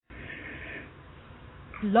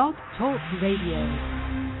Blog Talk Radio.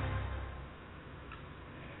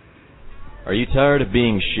 Are you tired of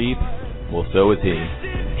being sheep? Well, so is he.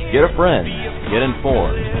 Get a friend, get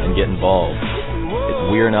informed, and get involved.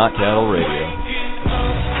 It's We're Not Cattle Radio.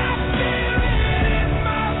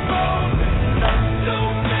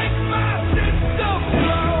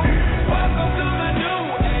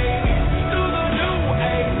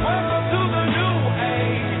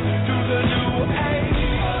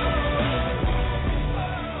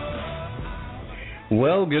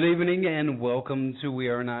 Well, good evening and welcome to We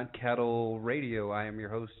Are Not Cattle Radio. I am your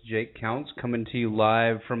host, Jake Counts, coming to you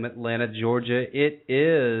live from Atlanta, Georgia. It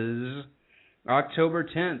is October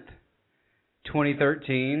 10th,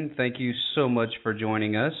 2013. Thank you so much for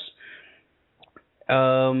joining us.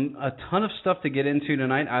 A ton of stuff to get into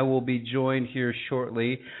tonight. I will be joined here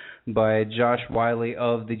shortly by Josh Wiley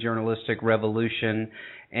of the Journalistic Revolution,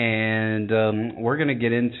 and we're going to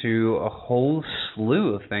get into a whole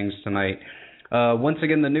slew of things tonight. Once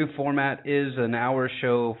again, the new format is an hour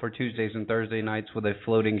show for Tuesdays and Thursday nights with a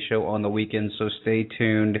floating show on the weekends, so stay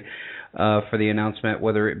tuned for the announcement,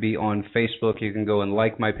 whether it be on Facebook. You can go and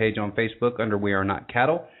like my page on Facebook under We Are Not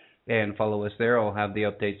Cattle and follow us there. I'll have the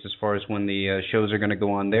updates as far as when the shows are going to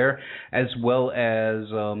go on there, as well as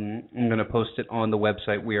I'm going to post it on the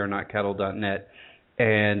website, wearenotcattle.net,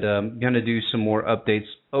 and I'm going to do some more updates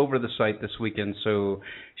over the site this weekend, so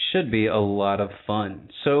should be a lot of fun.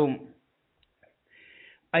 So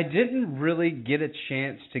I didn't really get a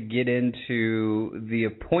chance to get into the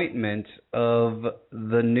appointment of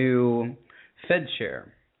the new Fed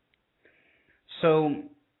chair. So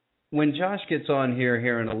when Josh gets on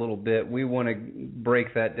here in a little bit, we want to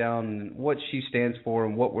break that down and what she stands for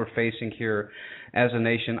and what we're facing here as a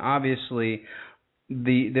nation. Obviously,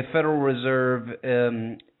 the Federal Reserve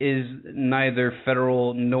is neither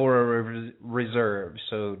federal nor a reserve,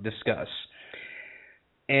 so discuss.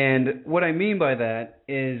 And what I mean by that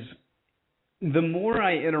is the more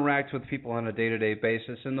I interact with people on a day-to-day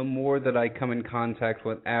basis and the more that I come in contact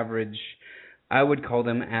with average, I would call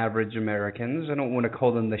them average Americans. I don't want to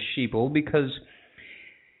call them the sheeple because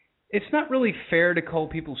it's not really fair to call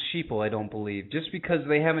people sheeple, I don't believe, just because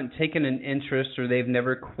they haven't taken an interest or they've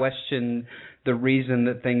never questioned the reason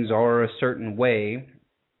that things are a certain way.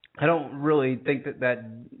 I don't really think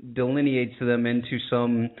that delineates them into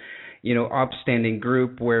some upstanding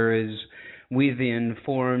group, whereas we, the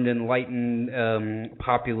informed, enlightened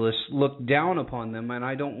populace, look down upon them, and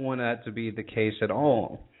I don't want that to be the case at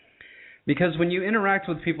all. Because when you interact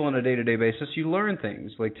with people on a day-to-day basis, you learn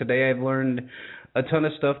things. Like today I've learned a ton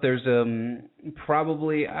of stuff. There's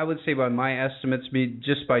probably, I would say by my estimates,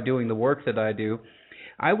 just by doing the work that I do,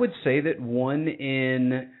 I would say that 1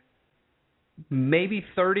 in maybe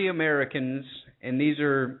 30 Americans, and these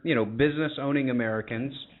are, business-owning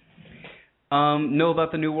Americans, know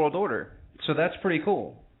about the New World Order. So that's pretty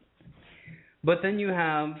cool. But then you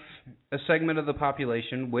have a segment of the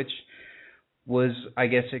population which was, I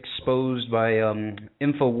guess, exposed by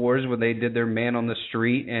InfoWars when they did their man on the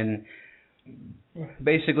street and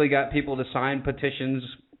basically got people to sign petitions.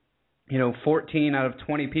 14 out of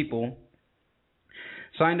 20 people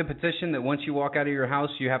signed a petition that once you walk out of your house,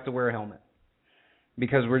 you have to wear a helmet.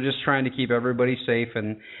 Because we're just trying to keep everybody safe,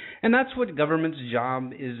 and that's what government's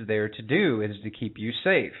job is there to do, is to keep you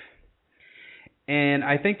safe. And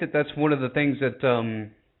I think that that's one of the things that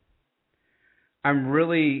I'm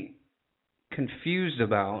really confused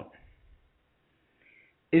about,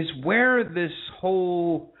 is where this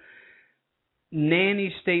whole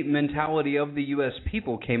nanny state mentality of the U.S.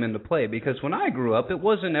 people came into play. Because when I grew up, it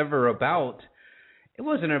wasn't about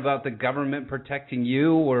the government protecting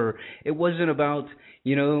you, or it wasn't about,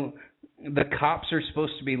 the cops are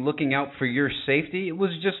supposed to be looking out for your safety. It was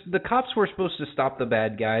just the cops were supposed to stop the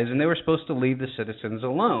bad guys, and they were supposed to leave the citizens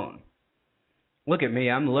alone. Look at me,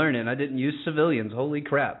 I'm learning. I didn't use civilians. Holy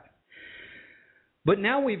crap. But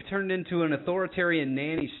now we've turned into an authoritarian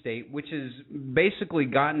nanny state, which has basically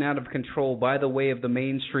gotten out of control by the way of the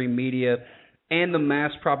mainstream media and the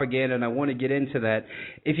mass propaganda, and I want to get into that.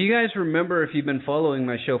 If you guys remember, if you've been following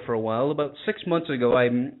my show for a while, about 6 months ago,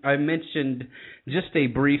 I mentioned just a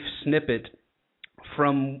brief snippet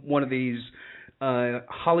from one of these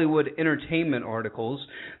Hollywood entertainment articles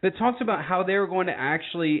that talks about how they were going to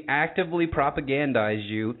actually actively propagandize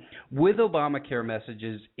you with Obamacare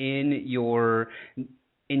messages in your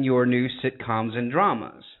new sitcoms and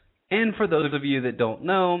dramas. And for those of you that don't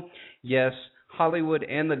know, yes, Hollywood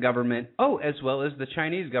and the government, as well as the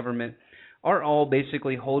Chinese government, are all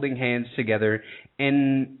basically holding hands together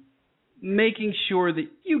and making sure that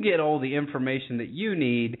you get all the information that you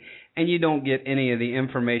need and you don't get any of the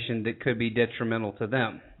information that could be detrimental to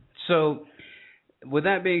them. So with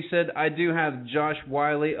that being said, I do have Josh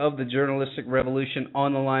Wiley of the Journalistic Revolution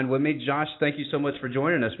on the line with me. Josh, thank you so much for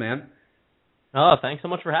joining us, man. Oh, thanks so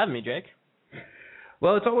much for having me, Jake.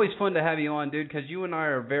 Well, it's always fun to have you on, dude, because you and I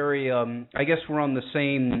are very, I guess we're on the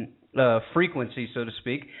same frequency, so to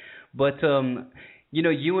speak. But,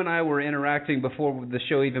 you and I were interacting before the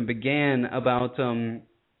show even began about the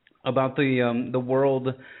world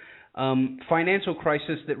financial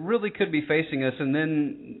crisis that really could be facing us, and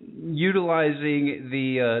then utilizing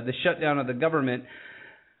the shutdown of the government.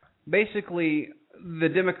 Basically, the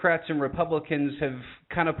Democrats and Republicans have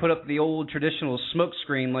kind of put up the old traditional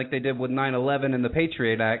smokescreen like they did with 9/11 and the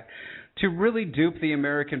Patriot Act to really dupe the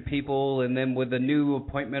American people, and then with the new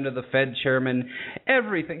appointment of the Fed chairman,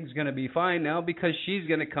 everything's going to be fine now because she's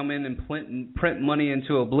going to come in and print money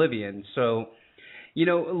into oblivion. So,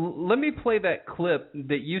 let me play that clip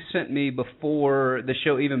that you sent me before the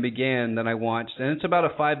show even began that I watched, and it's about a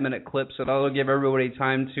 5-minute clip, so that'll give everybody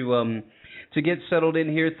time to get settled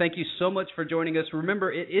in here. Thank you so much for joining us.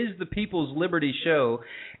 Remember, it is the People's Liberty Show,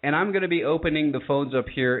 and I'm going to be opening the phones up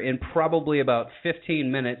here in probably about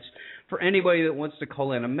 15 minutes for anybody that wants to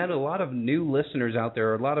call in. I met a lot of new listeners out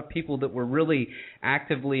there, a lot of people that were really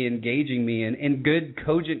actively engaging me in good,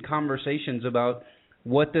 cogent conversations about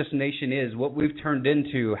what this nation is, what we've turned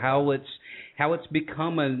into, how it's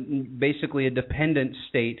become basically a dependent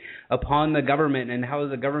state upon the government, and how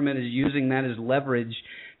the government is using that as leverage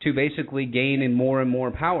to basically gain in more and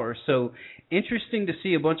more power. So interesting to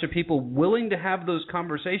see a bunch of people willing to have those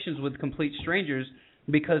conversations with complete strangers,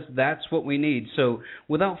 because that's what we need. So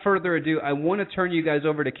without further ado, I want to turn you guys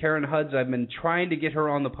over to Karen Huds. I've been trying to get her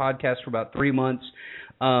on the podcast for about 3 months.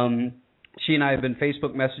 She and I have been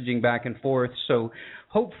Facebook messaging back and forth, so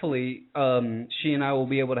hopefully she and I will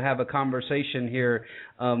be able to have a conversation here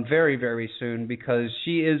very, very soon, because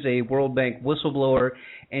she is a World Bank whistleblower,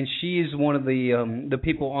 and she's one of the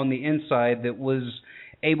people on the inside that was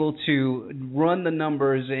able to run the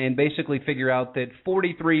numbers and basically figure out that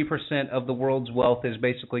 43% of the world's wealth is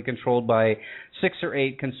basically controlled by 6 or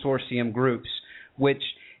 8 consortium groups, which,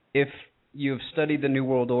 if you've studied the New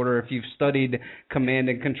World Order, if you've studied command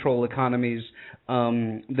and control economies,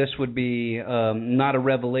 this would be not a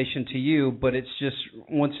revelation to you, but it's just,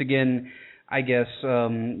 once again, I guess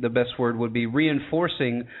the best word would be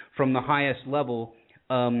reinforcing from the highest level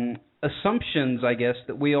assumptions, I guess,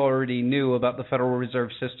 that we already knew about the Federal Reserve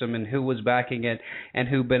System and who was backing it and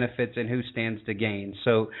who benefits and who stands to gain.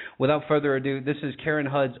 So without further ado, this is Karen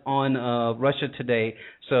Huds on Russia Today.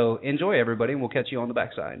 So enjoy, everybody, and we'll catch you on the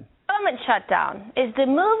backside. Government shutdown. Is the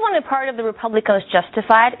move on the part of the Republicans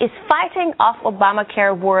justified? Is fighting off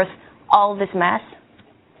Obamacare worth all this mess?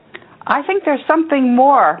 I think there's something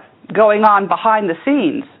more going on behind the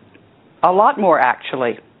scenes. A lot more,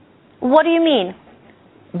 actually. What do you mean?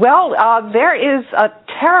 Well, there is a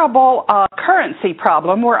terrible currency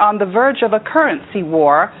problem. We're on the verge of a currency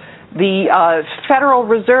war. The Federal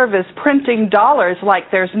Reserve is printing dollars like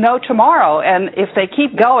there's no tomorrow, and if they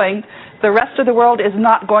keep going, the rest of the world is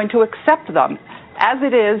not going to accept them. As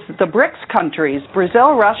it is, the BRICS countries,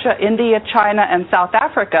 Brazil, Russia, India, China, and South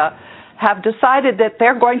Africa, have decided that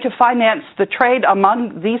they're going to finance the trade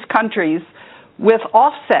among these countries with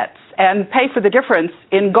offsets and pay for the difference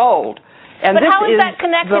in gold. And but this how is is that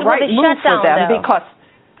connected the right with the move shutdown, for them, though? because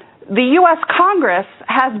the U.S. Congress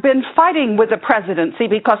has been fighting with the presidency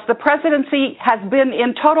because the presidency has been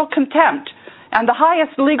in total contempt, and the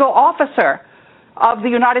highest legal officer of the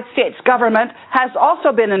United States government has also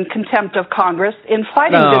been in contempt of Congress in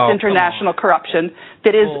fighting this international corruption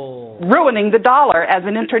that is ruining the dollar as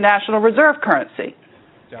an international reserve currency.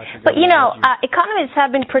 But, economists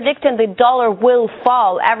have been predicting the dollar will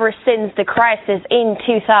fall ever since the crisis in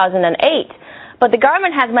 2008. But the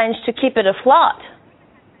government has managed to keep it afloat.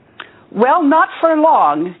 Well, not for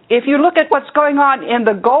long. If you look at what's going on in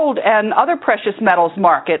the gold and other precious metals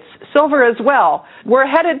markets, silver as well, we're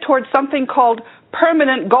headed towards something called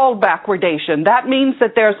permanent gold backwardation. That means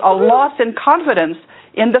that there's a loss in confidence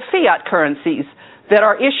in the fiat currencies that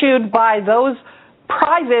are issued by those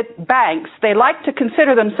private banks. They like to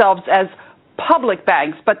consider themselves as public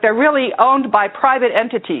banks, but they're really owned by private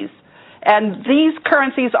entities. And these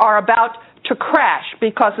currencies are about to crash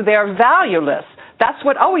because they're valueless. That's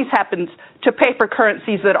what always happens to paper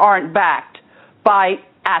currencies that aren't backed by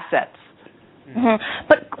assets. Mm-hmm.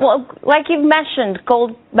 But, like you've mentioned,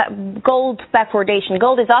 gold backwardation.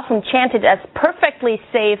 Gold is often chanted as perfectly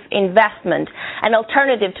safe investment, an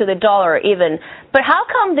alternative to the dollar even. But how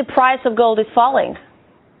come the price of gold is falling?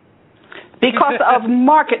 Because of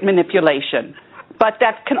market manipulation. but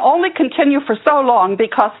that can only continue for so long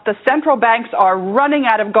because the central banks are running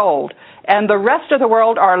out of gold, and the rest of the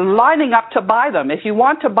world are lining up to buy them. If you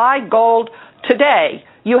want to buy gold today,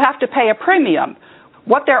 you have to pay a premium.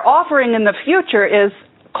 What they're offering in the future is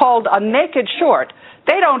called a naked short.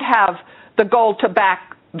 They don't have the gold to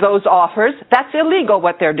back those offers. That's illegal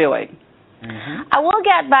what they're doing. Mm-hmm. I will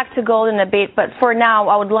get back to gold in a bit, but for now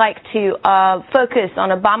I would like to focus on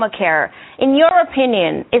Obamacare. In your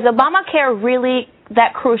opinion, is Obamacare really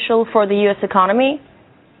that crucial for the U.S. economy?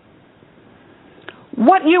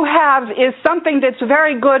 What you have is something that's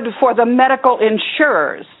very good for the medical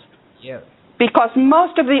insurers. Yeah. Because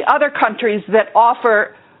most of the other countries that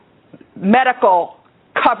offer medical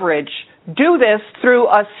coverage do this through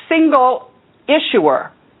a single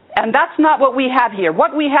issuer. And that's not what we have here.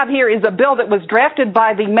 What we have here is a bill that was drafted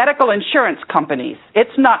by the medical insurance companies.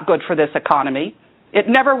 It's not good for this economy. It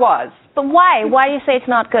never was. But why? Why do you say it's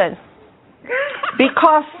not good?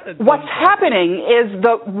 Because what's happening is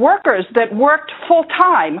the workers that worked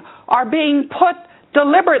full-time are being put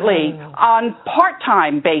deliberately on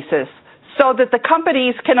part-time basis so that the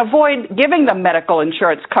companies can avoid giving them medical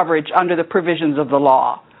insurance coverage under the provisions of the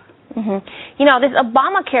law. Mm-hmm. You know, this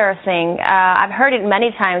Obamacare thing, I've heard it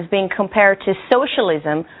many times being compared to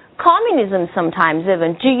socialism, communism sometimes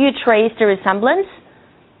even. Do you trace the resemblance?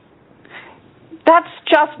 That's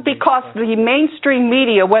just because the mainstream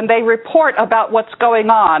media, when they report about what's going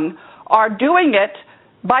on, are doing it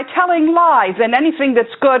by telling lies and anything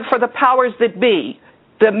that's good for the powers that be.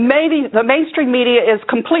 The mainstream media is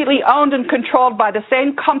completely owned and controlled by the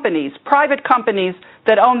same companies, private companies,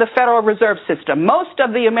 that own the Federal Reserve System. Most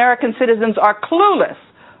of the American citizens are clueless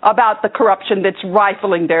about the corruption that's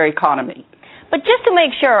rifling their economy. But just to make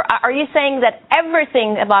sure, are you saying that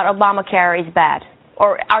everything about Obamacare is bad?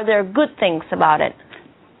 Or are there good things about it?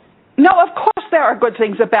 No, of course there are good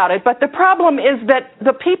things about it, but the problem is that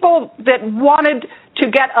the people that wanted to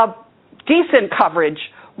get a decent coverage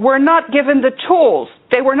were not given the tools.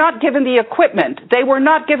 They were not given the equipment. They were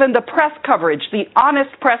not given the press coverage, the honest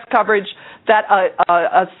press coverage that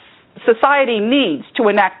a society needs to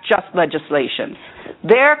enact just legislation.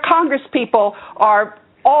 Their congresspeople are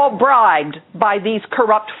all bribed by these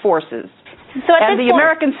corrupt forces. And the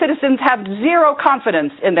American citizens have zero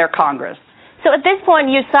confidence in their Congress. So at this point,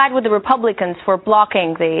 you side with the Republicans for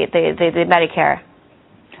blocking the Medicare?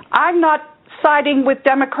 I'm not siding with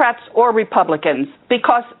Democrats or Republicans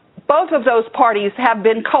because both of those parties have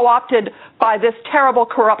been co-opted by this terrible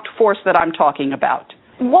corrupt force that I'm talking about.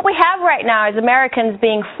 What we have right now is Americans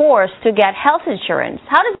being forced to get health insurance.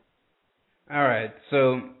 How does... All right,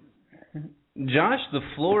 so Josh, the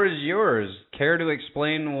floor is yours. Care to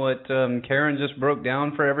explain what Karen just broke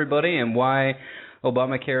down for everybody and why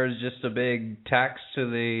Obamacare is just a big tax to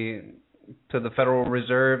the Federal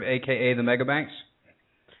Reserve, a.k.a. the mega banks?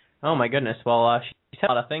 Oh, my goodness. Well, she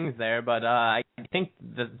said a lot of things there, but I think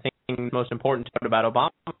the thing most important to note about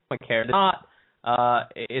Obamacare is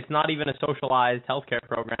it's not even a socialized healthcare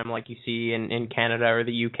program like you see in Canada or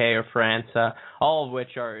the UK or France, all of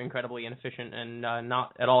which are incredibly inefficient and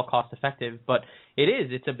not at all cost effective. But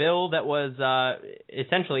it's a bill that was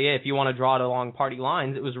essentially, if you want to draw it along party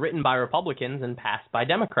lines, it was written by Republicans and passed by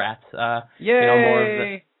Democrats.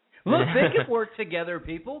 Yay! Look, they can work together,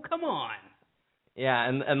 people. Come on. Yeah,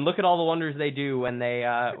 and look at all the wonders they do when they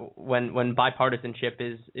when bipartisanship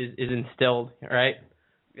is instilled, right?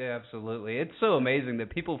 Yeah, absolutely. It's so amazing that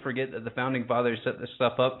people forget that the Founding Fathers set this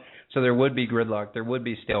stuff up so there would be gridlock, there would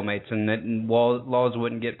be stalemates, and that laws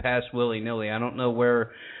wouldn't get passed willy-nilly. I don't know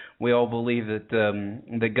where we all believe that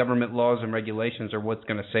the government laws and regulations are what's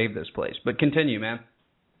going to save this place. But continue, man.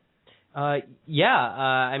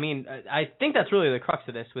 I mean, I think that's really the crux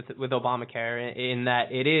of this with Obamacare, in that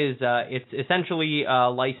it's essentially a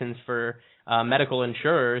license for medical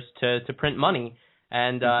insurers to print money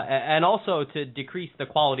and also to decrease the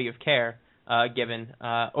quality of care given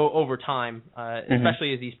over time,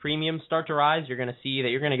 especially as these premiums start to rise. You're going to see that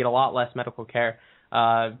you're going to get a lot less medical care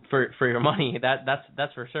for your money.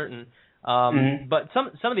 That's for certain. But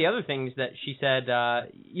some of the other things that she said,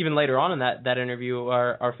 even later on in that interview,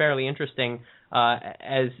 are fairly interesting.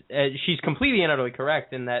 As she's completely and utterly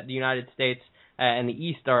correct in that the United States and the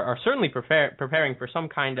East are certainly preparing for some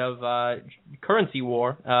kind of currency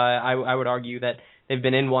war. I would argue that they've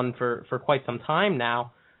been in one for quite some time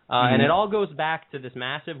now. And it all goes back to this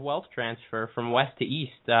massive wealth transfer from West to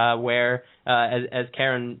East, where, as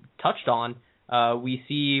Karen touched on, we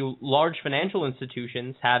see large financial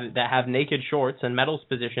institutions that have naked shorts and metals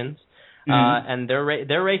positions, and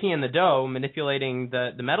they're raking in the dough, manipulating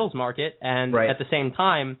the metals market, and at the same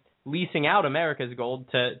time leasing out America's gold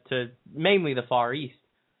to mainly the Far East.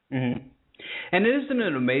 And isn't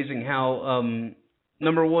it amazing how,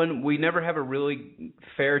 number one, we never have a really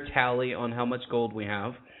fair tally on how much gold we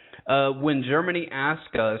have. When Germany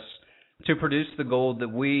asked us to produce the gold that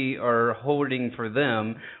we are holding for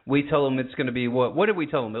them, we tell them it's going to be what did we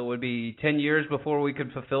tell them? It would be 10 years before we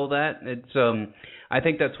could fulfill that. It's I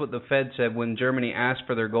think that's what the Fed said when Germany asked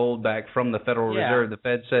for their gold back from the Federal Reserve. The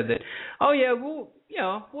Fed said that, oh yeah,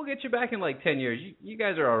 we'll get you back in like 10 years. You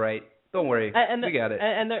guys are all right. Don't worry. We got it.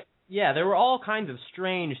 And there were all kinds of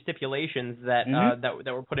strange stipulations that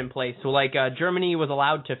that were put in place. So like Germany was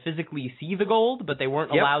allowed to physically see the gold, but they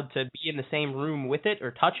weren't allowed to be in the same room with it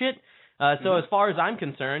or touch it. So as far as I'm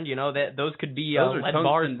concerned, that those could be lead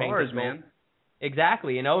bars, man.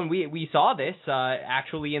 Exactly, and we saw this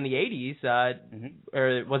actually in the 80s,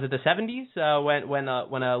 or was it the 70s,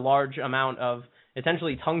 when a large amount of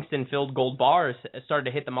essentially tungsten-filled gold bars started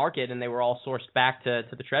to hit the market, and they were all sourced back to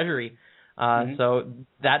the Treasury. So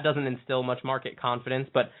that doesn't instill much market confidence.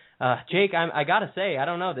 But Jake, I gotta say, I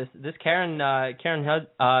don't know, this Karen Hud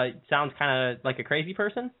sounds kind of like a crazy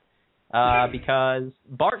person, because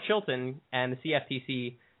Bart Chilton and the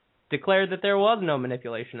CFTC declared that there was no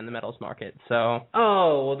manipulation in the metals market. So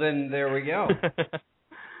well then there we go.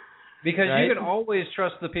 Because you can always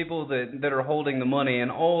trust the people that are holding the money, and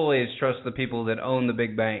always trust the people that own the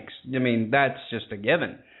big banks. I mean, that's just a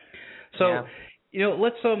given. So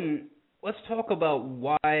let's talk about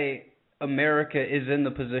why America is in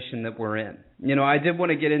the position that we're in. I did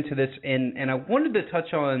want to get into this, and I wanted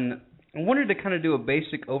to kind of do a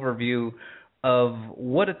basic overview of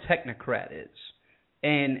what a technocrat is.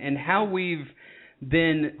 And how we've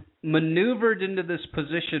been maneuvered into this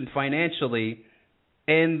position financially,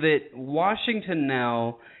 and that Washington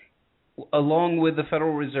now, along with the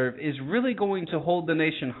Federal Reserve, is really going to hold the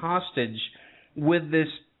nation hostage with this,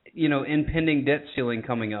 impending debt ceiling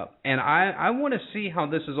coming up. And I want to see how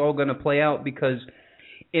this is all going to play out, because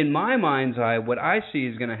in my mind's eye, what I see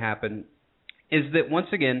is going to happen is that, once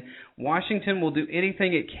again, Washington will do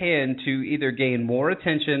anything it can to either gain more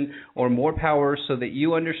attention or more power, so that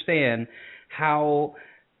you understand how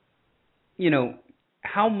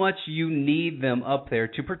much you need them up there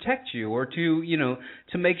to protect you, or to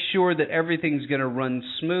make sure that everything's going to run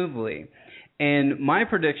smoothly. And my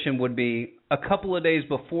prediction would be, a couple of days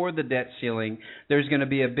before the debt ceiling, there's going to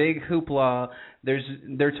be a big hoopla.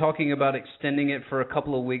 They're talking about extending it for a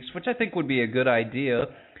couple of weeks, which I think would be a good idea.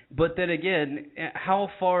 But then again, how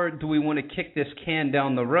far do we want to kick this can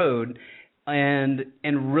down the road and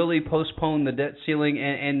really postpone the debt ceiling,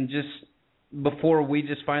 and just before we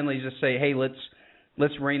just finally just say, hey,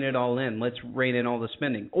 let's rein it all in. Let's rein in all the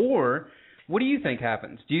spending. Or what do you think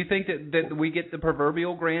happens? Do you think that we get the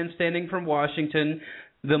proverbial grandstanding from Washington?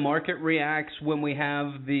 The market reacts when we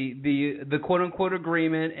have the quote unquote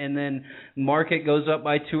agreement, and then market goes up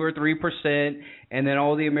by 2 or 3%, and then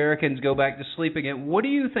all the Americans go back to sleep again. What do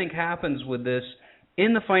you think happens with this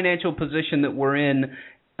in the financial position that we're in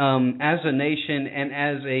as a nation, and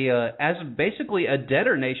as basically a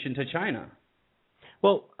debtor nation to China?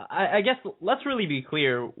 Well, I guess let's really be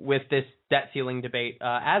clear with this debt ceiling debate.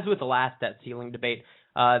 As with the last debt ceiling debate,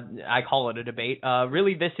 I call it a debate.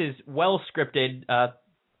 Really, this is well scripted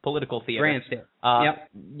political theater. Grandstand.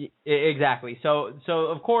 Exactly. So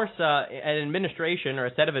of course, an administration or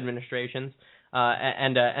a set of administrations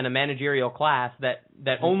and a managerial class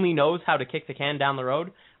that only knows how to kick the can down the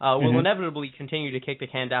road will inevitably continue to kick the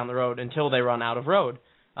can down the road until they run out of road.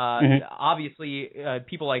 Obviously,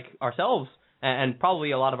 people like ourselves and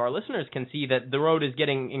probably a lot of our listeners can see that the road is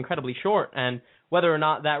getting incredibly short, and whether or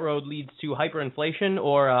not that road leads to hyperinflation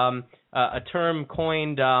or a term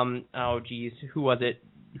coined, who was it?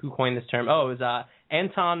 Who coined this term? Oh, it was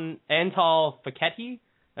Antal Fekete,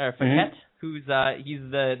 who's he's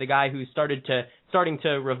the guy who's starting to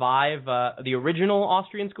revive the original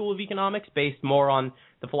Austrian School of Economics, based more on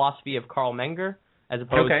the philosophy of Karl Menger as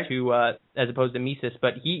opposed to Mises.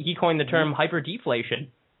 But he coined the term hyperdeflation,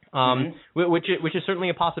 which is certainly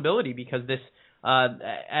a possibility, because this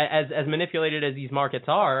as manipulated as these markets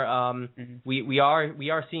are, we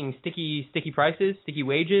are seeing sticky prices, sticky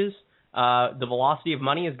wages. The velocity of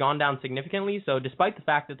money has gone down significantly. So despite the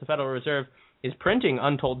fact that the Federal Reserve is printing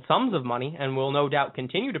untold sums of money and will no doubt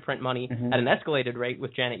continue to print money at an escalated rate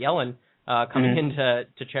with Janet Yellen coming in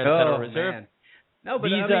to chair the Federal Reserve. Man. No, but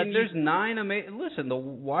there's 9 amazing... Listen, the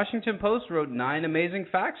Washington Post wrote 9 amazing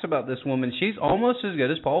facts about this woman. She's almost as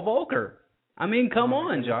good as Paul Volcker. I mean, come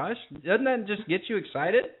on, Josh. Doesn't that just get you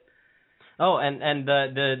excited? Oh, and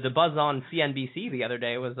the buzz on CNBC the other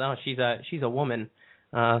day was, she's a woman.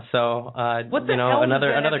 What the hell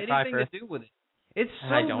another does that cry have for anything to do with it? It's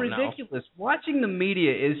so ridiculous. Watching the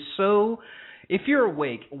media is so if you're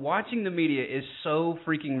awake, watching the media is so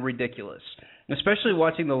freaking ridiculous, especially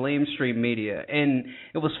watching the lamestream media. And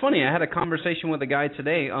it was funny. I had a conversation with a guy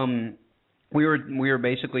today. We were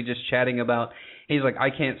basically just chatting about. He's like, I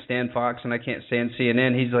can't stand Fox and I can't stand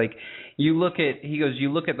CNN. He's like, you look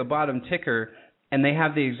at the bottom ticker, and they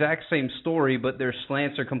have the exact same story, but their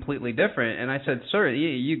slants are completely different. And I said, sir,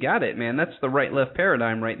 you got it, man. That's the right-left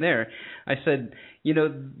paradigm right there. I said,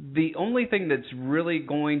 the only thing that's really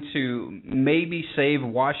going to maybe save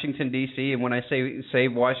Washington, D.C., and when I say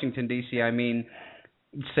save Washington, D.C., I mean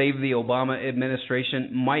save the Obama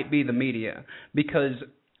administration, might be the media. Because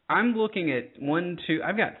I'm looking at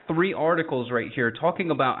I've got 3 articles right here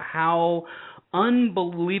talking about how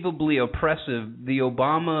unbelievably oppressive the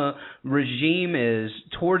Obama regime is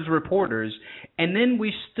towards reporters, and then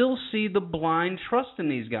we still see the blind trust in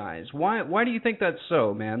these guys. Why do you think that's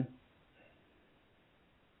so, man?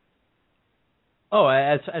 Oh,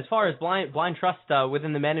 as far as blind trust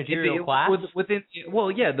within the managerial class?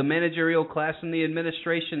 The managerial class and the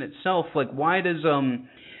administration itself. Like, why does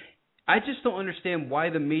I just don't understand why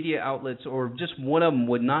the media outlets, or just one of them,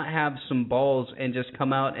 would not have some balls and just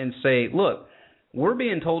come out and say, look, we're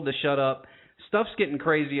being told to shut up. Stuff's getting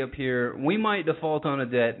crazy up here. We might default on a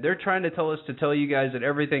debt. They're trying to tell us to tell you guys that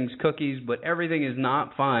everything's cookies, but everything is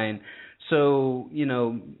not fine. So,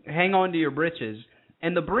 hang on to your britches.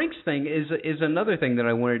 And the Brinks thing is another thing that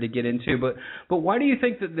I wanted to get into. But why do you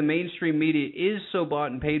think that the mainstream media is so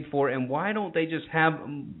bought and paid for, and why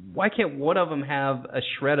can't one of them have a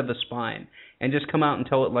shred of a spine and just come out and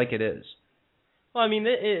tell it like it is? Well, I mean,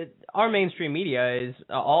 our mainstream media is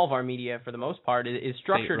all of our media for the most part is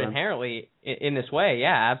structured inherently in this way.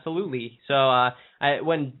 Yeah, absolutely. So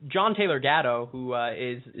when John Taylor Gatto, who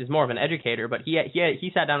is more of an educator, but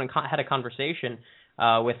he sat down and had a conversation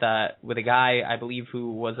with a guy, I believe,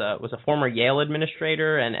 who was a former Yale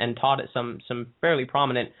administrator and taught at some fairly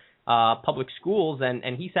prominent public schools,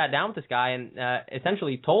 and he sat down with this guy and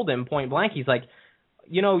essentially told him point blank, he's like,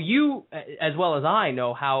 you, as well as I,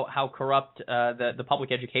 know how corrupt the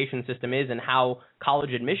public education system is and how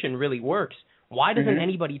college admission really works. Why doesn't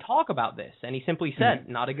anybody talk about this? And he simply said,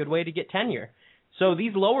 not a good way to get tenure. So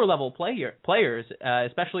these lower-level players,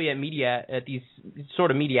 especially at these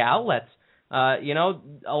sort of media outlets, a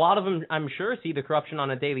lot of them, I'm sure, see the corruption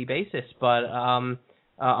on a daily basis, but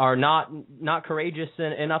are not courageous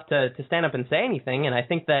enough to stand up and say anything. And I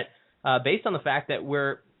think that based on the fact that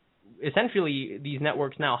we're essentially, these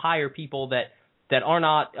networks now hire people that are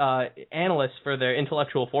not analysts for their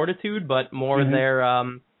intellectual fortitude, but more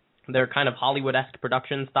their kind of Hollywood-esque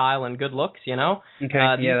production style and good looks. Okay,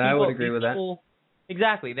 I would agree with that.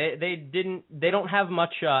 Exactly, they don't have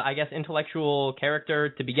much, intellectual character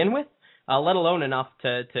to begin with, let alone enough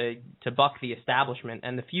to buck the establishment.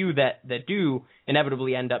 And the few that do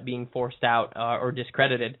inevitably end up being forced out or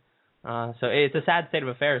discredited. So it's a sad state of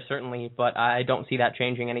affairs, certainly, but I don't see that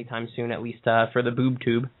changing anytime soon, at least for the boob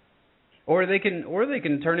tube. Or they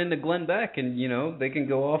can turn into Glenn Beck, and they can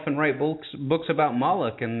go off and write books about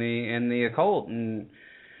Moloch and the occult and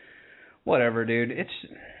whatever, dude. It's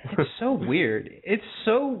so weird. It's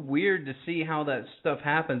so weird to see how that stuff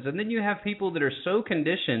happens, and then you have people that are so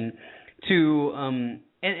conditioned to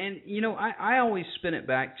I always spin it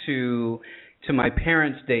back to my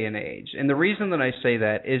parents' day and age. And the reason that I say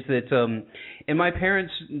that is that in my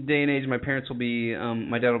parents' day and age, my parents will be,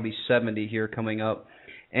 my dad will be 70 here coming up.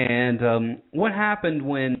 And what happened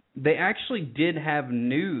when they actually did have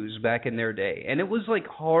news back in their day? And it was like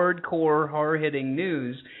hardcore, hard-hitting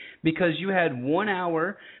news, because you had 1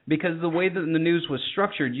 hour, because the way that the news was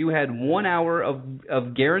structured, you had 1 hour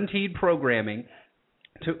of guaranteed programming,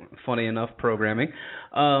 funny enough, programming,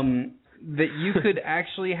 that you could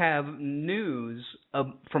actually have news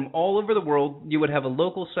from all over the world. You would have a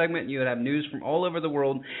local segment, you would have news from all over the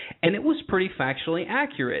world, and it was pretty factually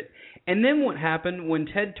accurate. And then what happened when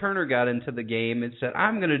Ted Turner got into the game and said,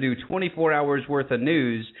 I'm going to do 24 hours worth of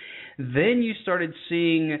news, then you started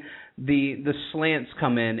seeing the slants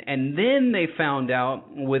come in. And then they found out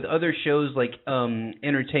with other shows like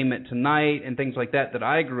Entertainment Tonight and things like that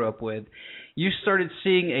I grew up with, you started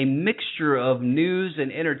seeing a mixture of news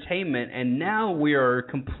and entertainment, and now we are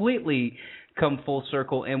completely come full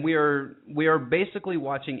circle, and we are basically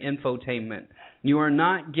watching infotainment. You are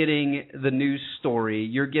not getting the news story.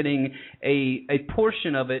 You're getting a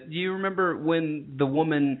portion of it. Do you remember when the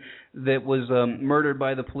woman that was murdered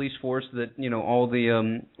by the police force, that all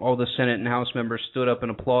the Senate and House members stood up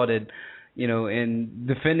and applauded, in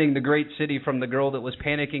defending the great city from the girl that was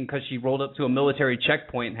panicking because she rolled up to a military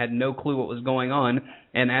checkpoint and had no clue what was going on.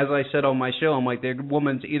 And as I said on my show, I'm like, the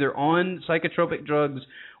woman's either on psychotropic drugs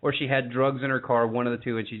or she had drugs in her car, one of the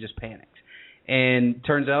two, and she just panicked. And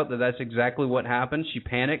turns out that that's exactly what happened. She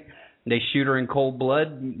panicked. They shoot her in cold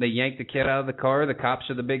blood. They yank the kid out of the car. The cops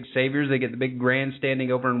are the big saviors. They get the big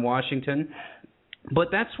grandstanding over in Washington. But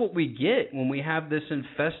that's what we get when we have this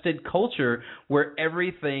infested culture where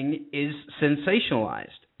everything is sensationalized.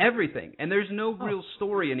 Everything. And there's no real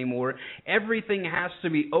story anymore. Everything has to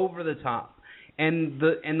be over the top. And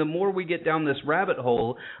the more we get down this rabbit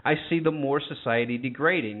hole, I see the more society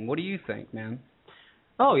degrading. What do you think, man?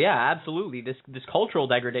 Oh yeah, absolutely. This cultural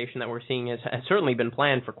degradation that we're seeing has certainly been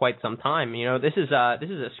planned for quite some time. You know, this is a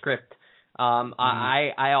script.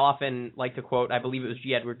 I often like to quote, I believe it was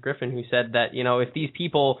G. Edward Griffin who said that, you know, if these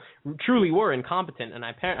people truly were incompetent, and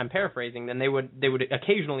I'm paraphrasing, then they would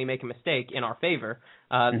occasionally make a mistake in our favor,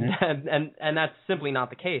 and that's simply not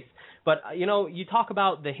the case. But, you know, you talk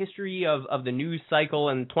about the history of the news cycle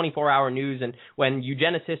and 24-hour news, and when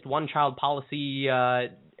eugenicist one-child policy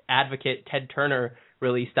advocate Ted Turner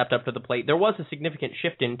really stepped up to the plate, there was a significant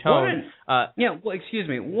shift in tone. Excuse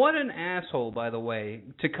me. What an asshole, by the way,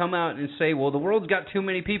 to come out and say, well, the world's got too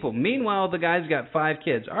many people. Meanwhile, the guy's got 5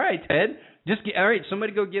 kids. All right, Ted. All right,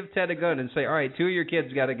 somebody go give Ted a gun and say, all right, 2 of your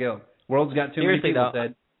kids got to go. World's got too many people,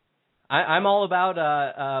 Ted. I'm all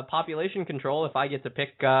about population control if I get to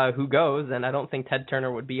pick who goes, and I don't think Ted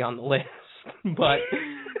Turner would be on the list. But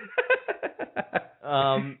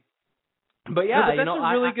But yeah,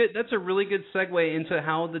 that's a really good segue into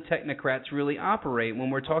how the technocrats really operate when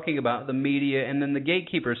we're talking about the media and then the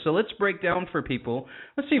gatekeepers. So let's break down for people.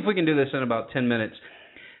 Let's see if we can do this in about 10 minutes.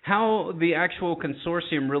 How the actual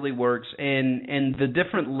consortium really works and the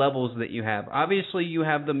different levels that you have. Obviously, you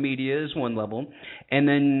have the media as one level, and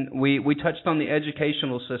then we touched on the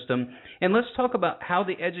educational system. And let's talk about how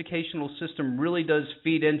the educational system really does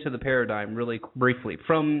feed into the paradigm really briefly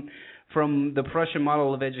from the Prussian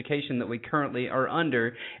model of education that we currently are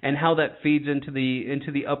under, and how that feeds into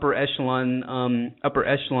the upper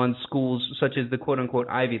echelon schools such as the quote unquote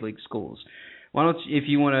Ivy League schools. Why don't you, if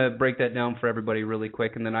you want to break that down for everybody really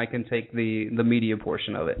quick, and then I can take the media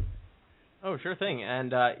portion of it. Oh, sure thing.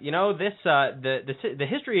 And the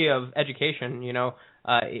history of education,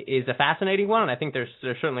 is a fascinating one, and I think there's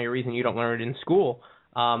certainly a reason you don't learn it in school.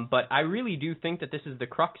 But I really do think that this is the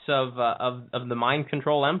crux of the mind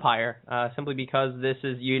control empire, simply because this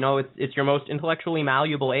is, it's your most intellectually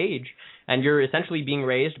malleable age, and you're essentially being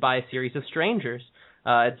raised by a series of strangers.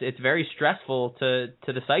 It's very stressful to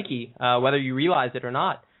the psyche, whether you realize it or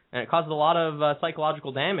not, and it causes a lot of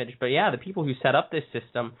psychological damage. But yeah, the people who set up this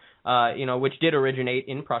system, which did originate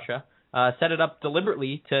in Prussia, set it up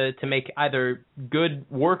deliberately to make either good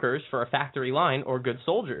workers for a factory line or good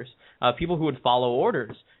soldiers, people who would follow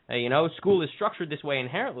orders. School is structured this way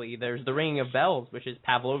inherently. There's the ringing of bells, which is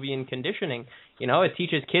Pavlovian conditioning. It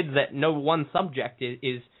teaches kids that no one subject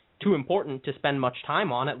is too important to spend much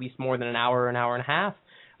time on, at least more than an hour and a half.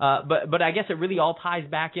 But I guess it really all ties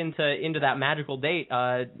back into that magical date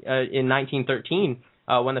in 1913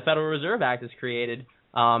 when the Federal Reserve Act is created,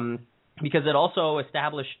 because it also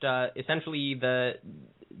established essentially the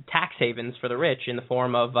tax havens for the rich in the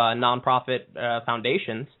form of nonprofit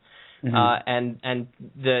foundations. Mm-hmm. And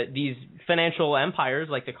these financial empires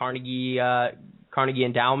like the Carnegie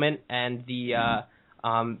Endowment and the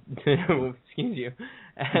excuse you.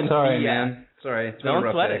 And sorry, man. Sorry, it's been a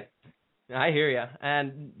rough day. I hear you.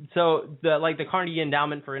 And so the Carnegie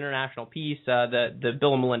Endowment for International Peace, the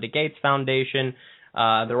Bill and Melinda Gates Foundation,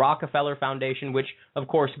 the Rockefeller Foundation, which of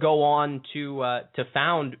course go on to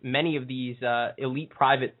found many of these elite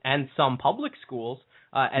private and some public schools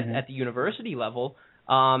at the university level.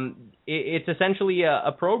 It's essentially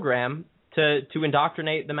a program to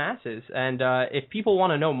indoctrinate the masses. And if people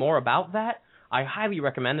want to know more about that, I highly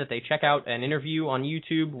recommend that they check out an interview on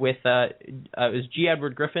YouTube with it was G.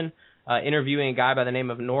 Edward Griffin interviewing a guy by the name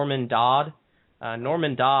of Norman Dodd.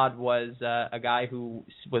 Norman Dodd was a guy who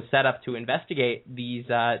was set up to investigate these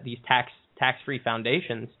tax-free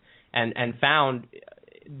foundations and found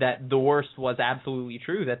that the worst was absolutely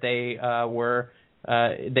true, that they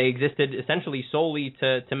existed essentially solely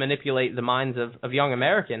to manipulate the minds of young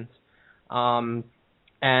Americans.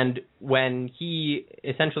 And when he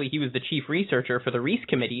was the chief researcher for the Reese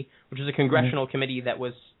Committee, which is a congressional committee that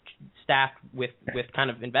was staffed with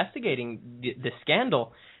kind of investigating the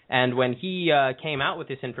scandal. And when he came out with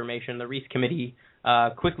this information, the Reese Committee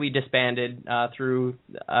quickly disbanded through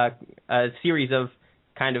a series of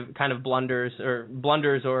kind of blunders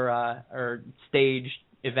or staged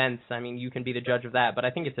events. I mean, you can be the judge of that, but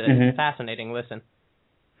I think it's a fascinating listen.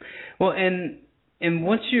 Well, and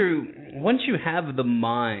once you have the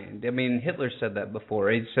mind, I mean, Hitler said that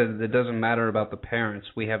before. He said it doesn't matter about the parents,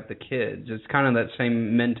 we have the kids. It's kind of that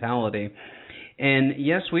same mentality. And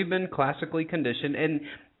yes, we've been classically conditioned, and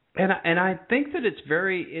I think that it's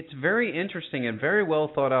very interesting and very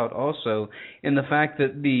well thought out also in the fact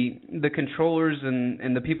that the controllers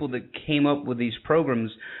and the people that came up with these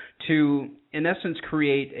programs to, in essence,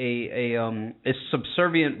 create a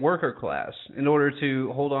subservient worker class in order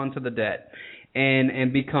to hold on to the debt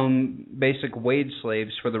and become basic wage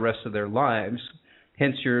slaves for the rest of their lives.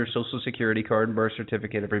 Hence your Social Security card and birth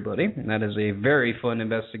certificate, everybody. And that is a very fun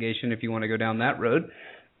investigation if you want to go down that road.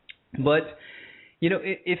 But you know,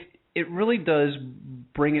 if it really does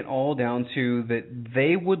bring it all down to that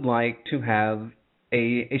they would like to have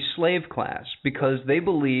a slave class, because they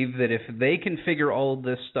believe that if they can figure all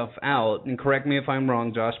this stuff out, and correct me if I'm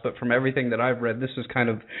wrong, Josh, but from everything that I've read, this is kind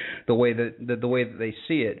of the way that they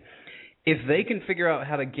see it. If they can figure out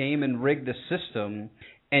how to game and rig the system,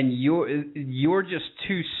 and you're just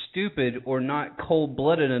too stupid or not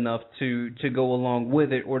cold-blooded enough to go along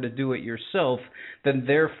with it or to do it yourself, then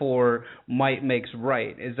therefore might makes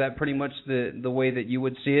right. Is that pretty much the way that you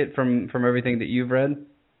would see it from everything that you've read?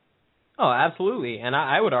 Oh, absolutely. And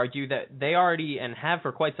I would argue that they already, and have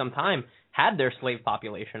for quite some time, had their slave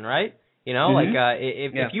population, right? You know,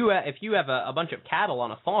 if you have a bunch of cattle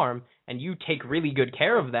on a farm and you take really good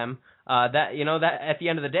care of them, that at the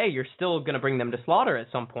end of the day, you're still going to bring them to slaughter at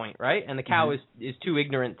some point, right? And the cow is too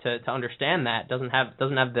ignorant to understand that, doesn't have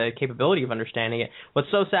the capability of understanding it. What's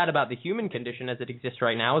so sad about the human condition as it exists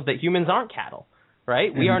right now is that humans aren't cattle,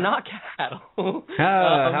 right? We are not cattle.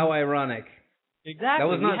 How ironic. Exactly. That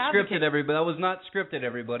was not scripted, everybody. That was not scripted,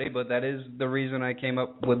 everybody. But that is the reason I came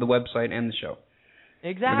up with the website and the show.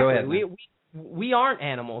 Exactly. Go ahead, we aren't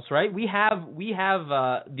animals, right? We have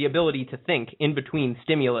the ability to think in between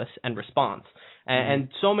stimulus and response, and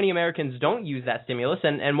so many Americans don't use that stimulus,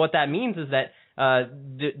 and what that means is that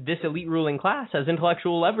this elite ruling class has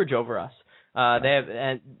intellectual leverage over us.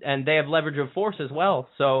 They have leverage of force as well.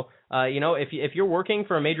 So if you're working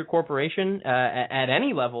for a major corporation at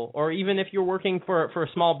any level, or even if you're working for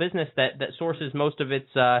a small business that sources most of its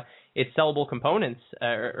sellable components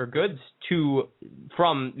or goods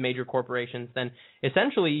from major corporations, then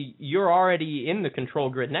essentially you're already in the control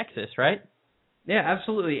grid nexus, right? Yeah,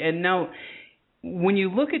 absolutely. And now, when you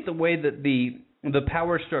look at the way that the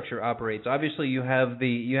power structure operates, obviously you have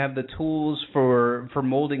the tools for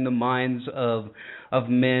molding the minds of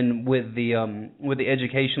men with the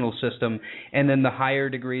educational system, and then the higher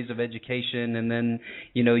degrees of education, and then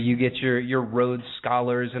you get your Rhodes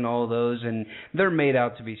Scholars and all of those, and they're made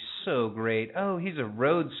out to be so great. Oh, he's a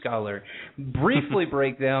Rhodes Scholar. Briefly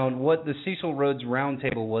break down what the Cecil Rhodes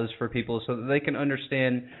Roundtable was for people so that they can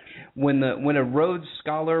understand when a Rhodes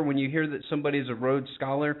Scholar, when you hear that somebody's a Rhodes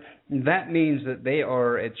Scholar, that means that they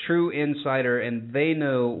are a true insider and they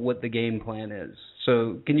know what the game plan is.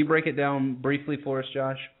 So can you break it down briefly for us,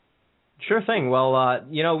 Josh? Sure thing. Well,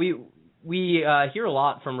 we hear a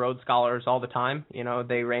lot from Rhodes Scholars all the time.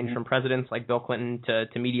 They range from presidents like Bill Clinton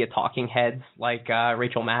to media talking heads like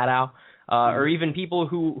Rachel Maddow, or even people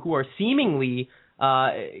who are seemingly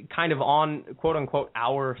kind of on, quote unquote,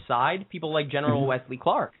 our side. People like General Wesley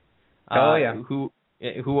Clark. Who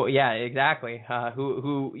exactly.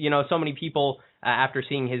 Who so many people after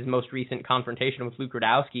seeing his most recent confrontation with Luke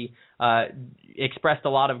Rudowski expressed a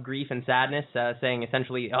lot of grief and sadness, saying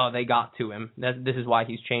essentially, oh, they got to him. This is why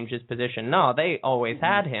he's changed his position. No, they always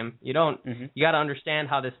had him. You got to understand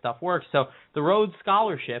how this stuff works. So the Rhodes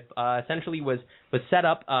Scholarship essentially was set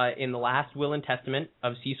up in the last will and testament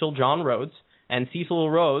of Cecil John Rhodes. And Cecil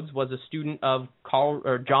Rhodes was a student of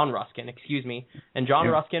John Ruskin, and John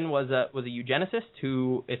Ruskin was a eugenicist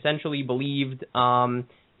who essentially believed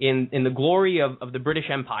in the glory of the British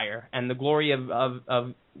Empire and the glory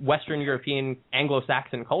of Western European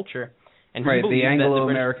Anglo-Saxon culture. And right, the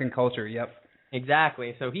Anglo-American culture. Yep.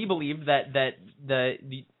 Exactly. So he believed that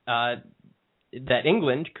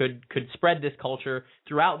England could spread this culture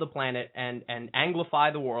throughout the planet and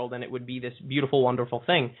anglify the world, and it would be this beautiful, wonderful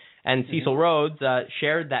thing. And Cecil Rhodes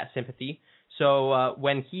shared that sympathy. So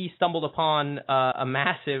when he stumbled upon a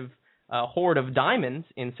massive hoard of diamonds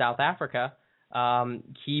in South Africa,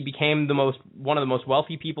 he became one of the most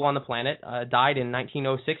wealthy people on the planet, died in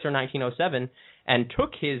 1906 or 1907, and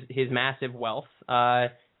took his massive wealth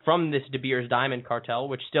from this De Beers diamond cartel,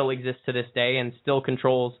 which still exists to this day and still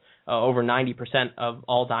controls over 90% of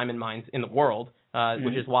all diamond mines in the world,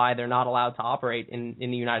 which is why they're not allowed to operate in the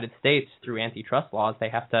United States through antitrust laws. They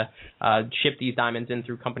have to ship these diamonds in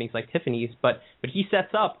through companies like Tiffany's. But he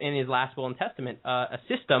sets up in his last will and testament a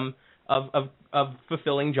system of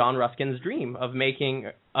fulfilling John Ruskin's dream of making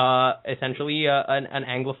essentially an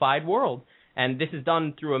Anglified world. And this is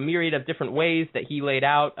done through a myriad of different ways that he laid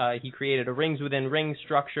out. He created a rings within rings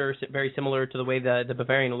structure, very similar to the way the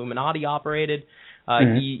Bavarian Illuminati operated.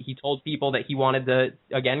 He told people that he wanted to,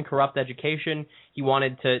 again, corrupt education. He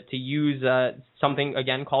wanted to use something,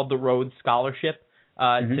 again, called the Rhodes Scholarship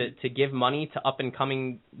to give money to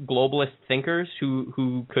up-and-coming globalist thinkers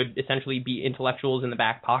who could essentially be intellectuals in the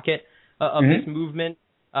back pocket of this movement.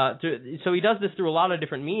 So he does this through a lot of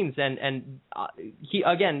different means, and he,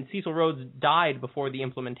 again, Cecil Rhodes died before the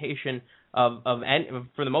implementation of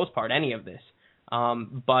for the most part, any of this.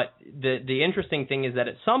 But the interesting thing is that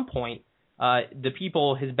at some point, the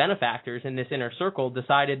people, his benefactors in this inner circle,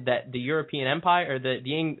 decided that the European Empire, or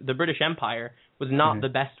the British Empire, was not the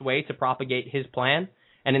best way to propagate his plan,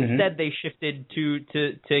 and instead they shifted to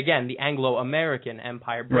again the Anglo-American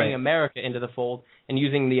Empire, bringing America into the fold, and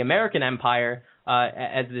using the American Empire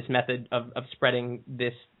as this method of spreading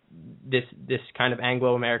this kind of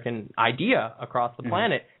Anglo-American idea across the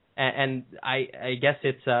planet. And I guess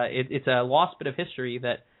it's a lost bit of history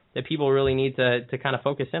that people really need to kind of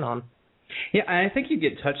focus in on. Yeah, I think you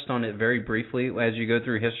get touched on it very briefly as you go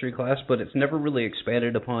through history class, but it's never really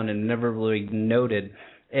expanded upon and never really noted.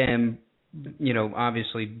 And,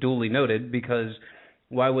 obviously duly noted, because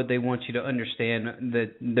why would they want you to understand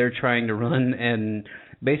that they're trying to run and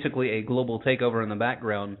basically a global takeover in the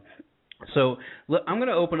background? So look, I'm going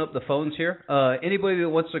to open up the phones here. Anybody that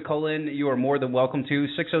wants to call in, you are more than welcome to.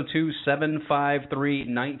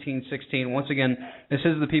 602-753-1916. Once again, this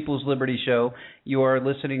is the People's Liberty Show. You are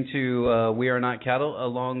listening to We Are Not Cattle,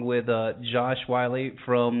 along with Josh Wiley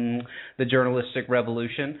from the Journalistic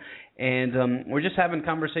Revolution. And we're just having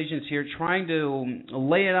conversations here, trying to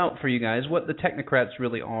lay it out for you guys, what the technocrats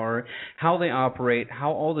really are, how they operate,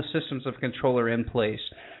 how all the systems of control are in place.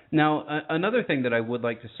 Now, another thing that I would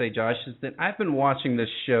like to say, Josh, is that I've been watching this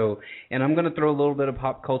show, and I'm going to throw a little bit of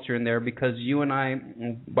pop culture in there because you and I,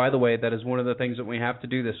 by the way, that is one of the things that we have to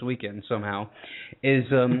do this weekend somehow, is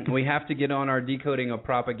we have to get on our decoding of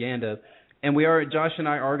propaganda. And Josh and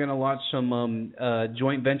I are going to launch some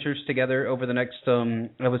joint ventures together over the next, I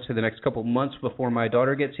would say the next couple of months before my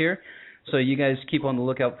daughter gets here. So you guys keep on the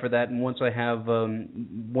lookout for that. And once I have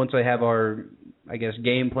our, I guess,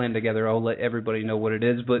 game plan together, I'll let everybody know what it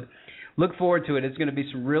is. But look forward to it. It's going to be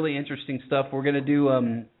some really interesting stuff. We're going to do,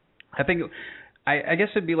 I think, I guess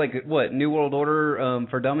it'd be like, what, New World Order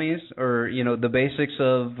for Dummies, or, the basics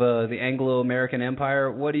of the Anglo-American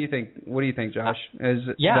Empire. What do you think? What do you think, Josh? Is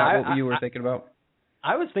that what you were thinking about?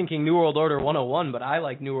 I was thinking New World Order 101, but I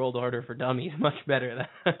like New World Order for Dummies much better.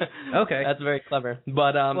 Okay. That's very clever.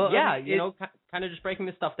 But, kind of just breaking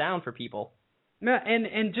this stuff down for people. Yeah,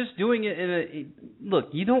 and just doing it look,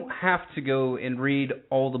 you don't have to go and read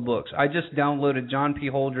all the books. I just downloaded John P.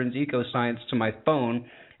 Holdren's Ecoscience to my phone,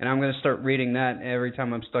 and I'm going to start reading that every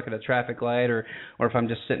time I'm stuck at a traffic light or if I'm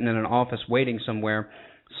just sitting in an office waiting somewhere.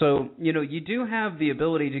 So, you do have the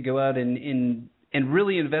ability to go out and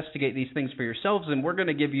really investigate these things for yourselves, and we're going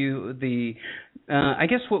to give you the, I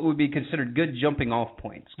guess what would be considered good jumping off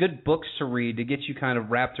points, good books to read to get you kind of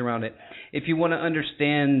wrapped around it. If you want to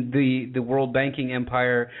understand the world banking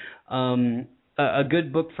empire, a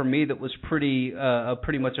good book for me that was pretty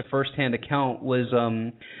much a first-hand account was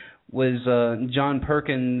John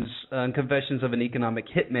Perkins' Confessions of an Economic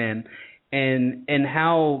Hitman, and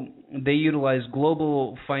how they utilize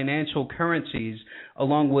global financial currencies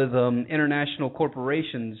along with international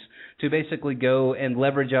corporations to basically go and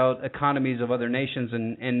leverage out economies of other nations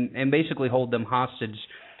and basically hold them hostage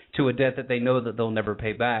to a debt that they know that they'll never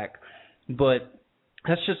pay back. But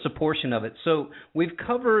that's just a portion of it. So we've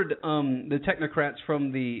covered the technocrats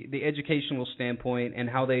from the educational standpoint and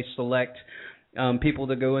how they select people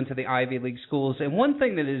to go into the Ivy League schools. And one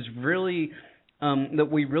thing that is really that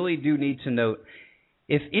we really do need to note,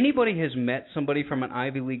 if anybody has met somebody from an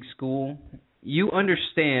Ivy League school, you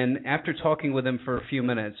understand, after talking with them for a few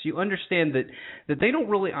minutes, you understand that they don't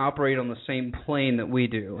really operate on the same plane that we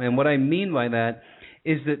do. And what I mean by that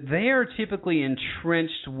is that they are typically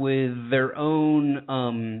entrenched with their own,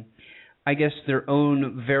 their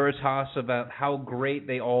own veritas about how great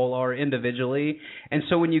they all are individually. And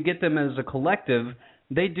so when you get them as a collective,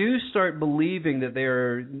 they do start believing that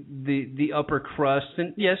they're the upper crust.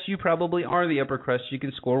 And yes, you probably are the upper crust. You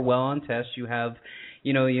can score well on tests. You have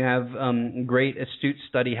great astute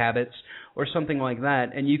study habits or something like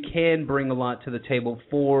that. And you can bring a lot to the table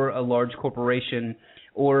for a large corporation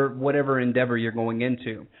or whatever endeavor you're going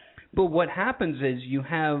into. But what happens is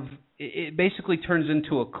it basically turns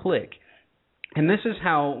into a clique. And this is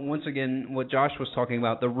how, once again, what Josh was talking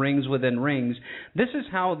about, the rings within rings, this is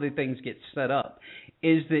how the things get set up.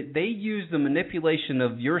 is that they use the manipulation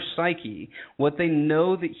of your psyche, what they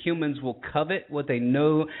know that humans will covet, what they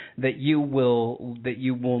know that you will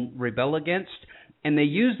rebel against, and they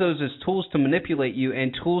use those as tools to manipulate you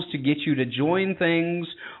and tools to get you to join things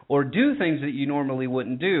or do things that you normally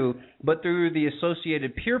wouldn't do, but through the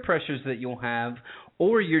associated peer pressures that you'll have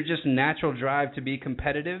or your just natural drive to be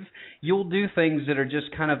competitive, you'll do things that are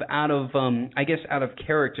just kind of out of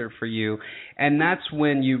character for you. And that's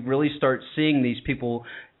when you really start seeing these people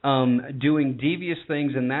doing devious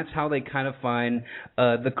things, and that's how they kind of find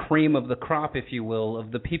the cream of the crop, if you will,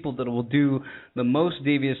 of the people that will do the most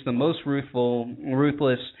devious, the most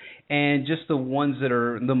ruthless, and just the ones that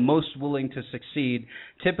are the most willing to succeed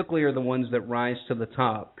typically are the ones that rise to the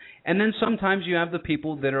top. And then sometimes you have the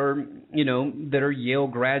people that are, that are Yale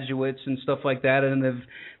graduates and stuff like that, and they've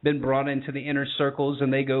been brought into the inner circles,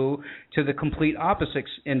 and they go to the complete opposite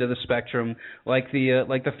end of the spectrum, like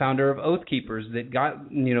the founder of Oath Keepers that got,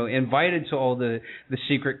 invited to all the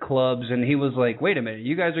secret clubs, and he was like, wait a minute,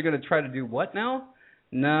 you guys are going to try to do what now?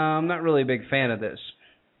 No, I'm not really a big fan of this.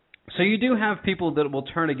 So you do have people that will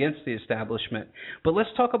turn against the establishment. But let's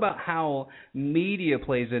talk about how media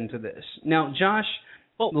plays into this. Now, Josh,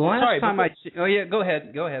 go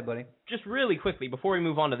ahead, buddy. Just really quickly, before we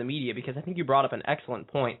move on to the media, because I think you brought up an excellent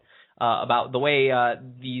point about the way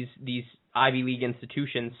these Ivy League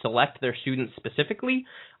institutions select their students specifically.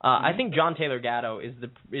 I think John Taylor Gatto is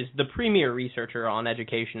the premier researcher on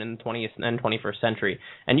education in the 20th and 21st century,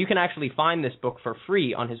 and you can actually find this book for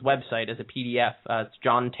free on his website as a PDF. It's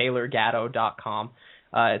johntaylorgatto.com.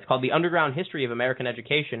 It's called The Underground History of American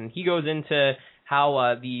Education. He goes into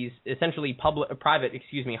how these essentially private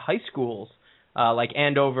high schools like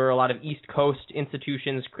Andover, a lot of East Coast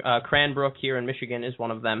institutions, Cranbrook here in Michigan is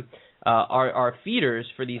one of them, are feeders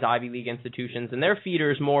for these Ivy League institutions, and they're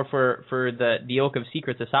feeders more for the ilk of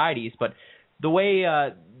secret societies. But the way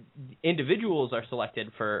individuals are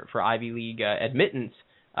selected for Ivy League admittance,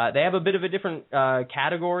 they have a bit of a different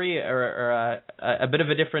category or a bit of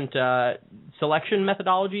a different selection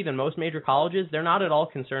methodology than most major colleges. They're not at all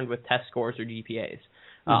concerned with test scores or GPAs.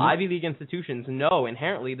 Ivy League institutions know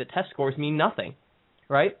inherently that test scores mean nothing,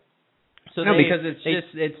 right? So because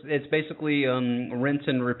it's basically rinse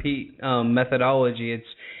and repeat methodology. It's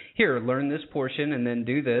here, learn this portion and then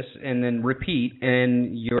do this and then repeat,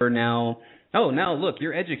 and you're now look,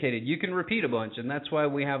 you're educated. You can repeat a bunch, and that's why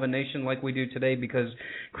we have a nation like we do today, because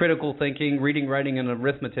critical thinking, reading, writing, and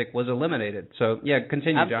arithmetic was eliminated. So yeah,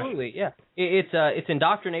 continue, Josh. Absolutely, yeah. It's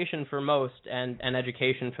indoctrination for most and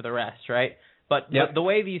education for the rest, right? But the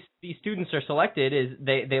way these students are selected is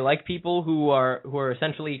they like people who are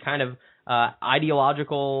essentially kind of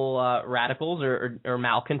ideological radicals or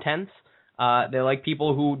malcontents. They like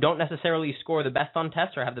people who don't necessarily score the best on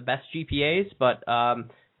tests or have the best GPAs, but are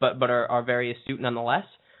very astute nonetheless.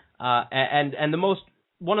 And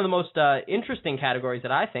one of the most interesting categories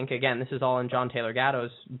that I think, again, this is all in John Taylor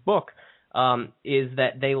Gatto's book, is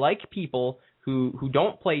that they like people who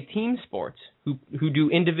don't play team sports, who do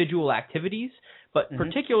individual activities, but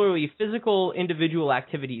particularly physical individual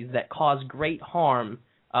activities that cause great harm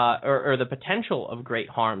or the potential of great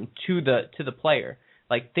harm to the player,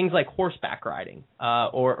 like things like horseback riding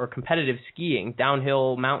or competitive skiing,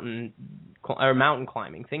 downhill mountain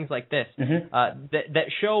climbing, things like this, that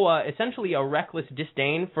show essentially a reckless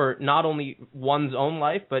disdain for not only one's own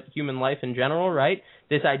life but human life in general, right?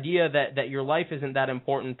 This idea that your life isn't that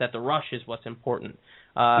important, that the rush is what's important,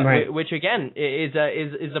 which again is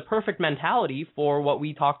the perfect mentality for what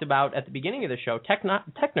we talked about at the beginning of the show,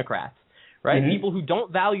 technocrats, right? People who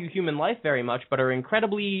don't value human life very much but are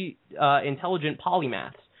incredibly intelligent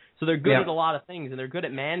polymaths. So they're good at a lot of things, and they're good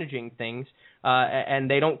at managing things,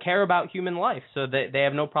 and they don't care about human life, so they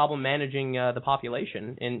have no problem managing the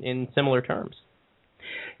population in similar terms.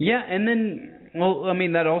 Yeah, and then,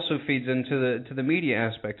 that also feeds into the media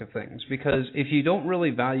aspect of things, because if you don't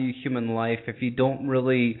really value human life, if you don't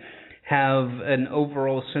really have an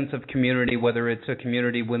overall sense of community, whether it's a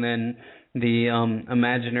community within the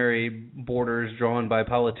imaginary borders drawn by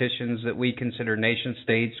politicians that we consider nation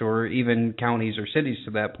states or even counties or cities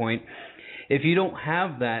to that point, if you don't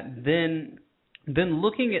have that, then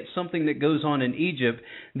looking at something that goes on in Egypt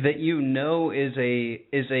that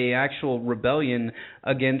is a actual rebellion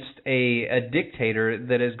against a dictator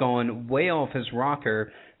that has gone way off his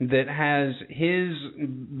rocker, that has his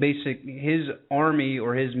army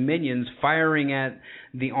or his minions firing at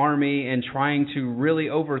the army and trying to really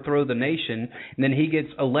overthrow the nation, and then he gets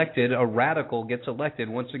elected, a radical gets elected,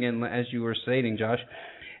 once again, as you were stating, Josh,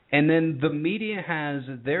 and then the media has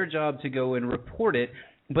their job to go and report it.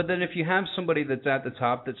 But then if you have somebody that's at the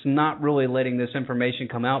top that's not really letting this information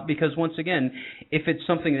come out, because once again, if it's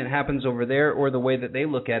something that happens over there or the way that they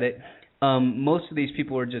look at it, most of these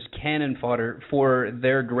people are just cannon fodder for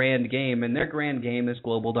their grand game, and their grand game is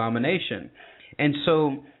global domination. And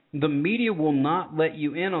so the media will not let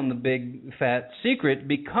you in on the big fat secret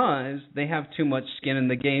because they have too much skin in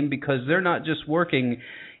the game, because they're not just working,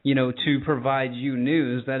 to provide you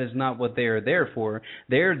news. That is not what they are there for.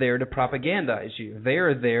 They're there to propagandize you. They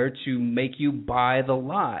are there to make you buy the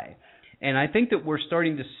lie. And I think that we're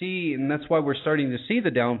starting to see, and that's why we're starting to see the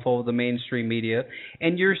downfall of the mainstream media,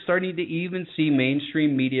 and you're starting to even see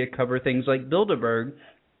mainstream media cover things like Bilderberg,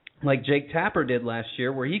 like Jake Tapper did last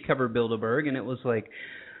year, where he covered Bilderberg, and it was like,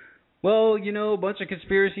 well, a bunch of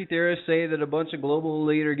conspiracy theorists say that a bunch of global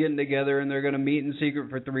elite are getting together and they're going to meet in secret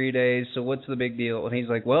for 3 days, so what's the big deal? And he's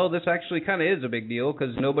like, well, this actually kind of is a big deal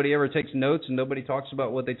because nobody ever takes notes and nobody talks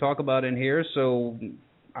about what they talk about in here, so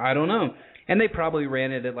I don't know. And they probably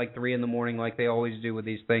ran it at like 3 in the morning like they always do with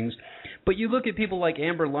these things. But you look at people like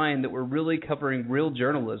Amber Lyon that were really covering real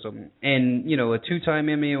journalism, and, a 2-time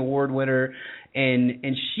Emmy Award winner,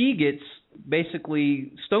 and she gets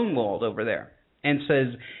basically stonewalled over there and says,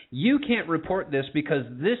 you can't report this because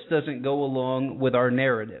this doesn't go along with our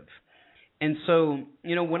narrative. And so,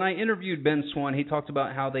 when I interviewed Ben Swan, he talked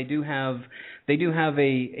about how they do have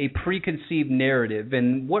a preconceived narrative.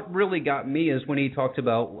 And what really got me is when he talked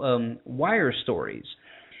about wire stories.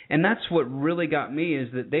 And that's what really got me,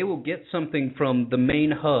 is that they will get something from the main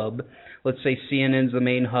hub, let's say CNN's the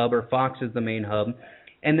main hub or Fox is the main hub,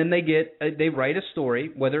 and then they write a story,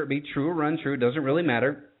 whether it be true or untrue, doesn't really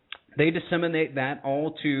matter. They disseminate that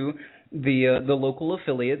all to the local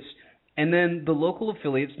affiliates, and then the local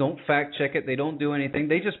affiliates don't fact check it. They don't do anything.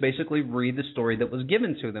 They just basically read the story that was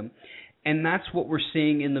given to them. And that's what we're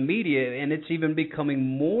seeing in the media, and it's even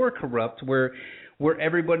becoming more corrupt where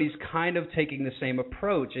everybody's kind of taking the same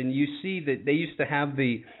approach. And you see that they used to have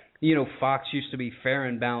Fox used to be fair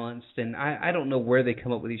and balanced, and I don't know where they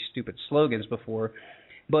come up with these stupid slogans before,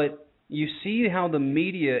 but you see how the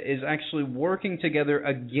media is actually working together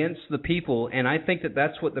against the people, and I think that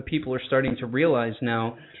that's what the people are starting to realize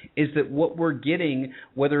now, is that what we're getting,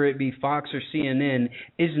 whether it be Fox or CNN,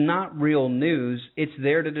 is not real news. It's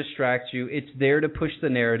there to distract you. It's there to push the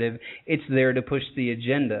narrative. It's there to push the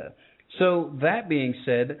agenda. So that being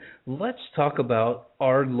said, let's talk about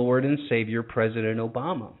our Lord and Savior, President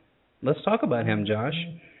Obama. Let's talk about him, Josh.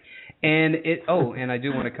 And I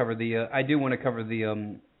do want to cover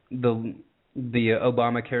the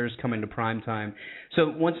Obamacare is coming to prime time. So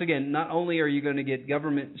once again, not only are you going to get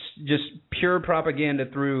government just pure propaganda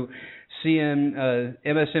through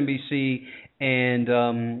MSNBC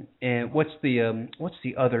and what's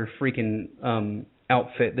the other freaking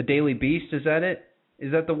outfit? The Daily Beast, is that it?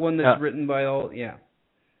 Is that the one that's written by all? Yeah,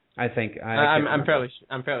 I think I'm fairly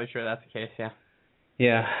sure that's the case. Yeah.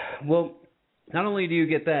 Yeah. Well, not only do you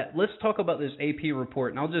get that, let's talk about this AP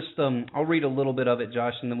report, and I'll just I'll read a little bit of it,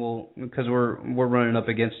 Josh, and then because we're running up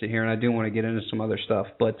against it here, and I do want to get into some other stuff.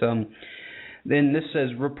 But then this says,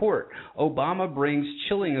 report, Obama brings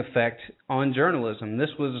chilling effect on journalism. This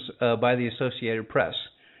was by the Associated Press.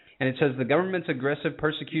 And it says the government's aggressive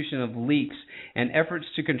persecution of leaks and efforts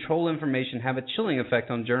to control information have a chilling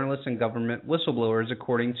effect on journalists and government whistleblowers,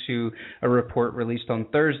 according to a report released on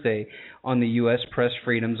Thursday on the U.S. press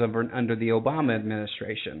freedoms under the Obama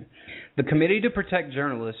administration. The Committee to Protect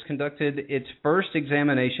Journalists conducted its first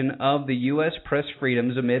examination of the U.S. press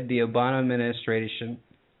freedoms amid the Obama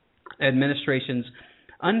administration's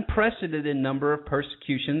unprecedented number of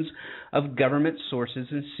persecutions of government sources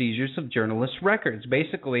and seizures of journalists' records.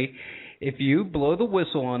 Basically, if you blow the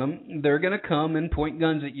whistle on them, they're going to come and point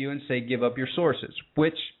guns at you and say, give up your sources,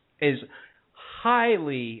 which is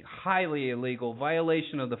highly, highly illegal,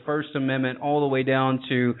 violation of the First Amendment all the way down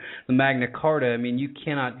to the Magna Carta. I mean, you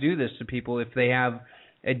cannot do this to people. If they have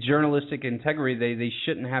a journalistic integrity, they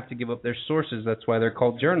shouldn't have to give up their sources. That's why they're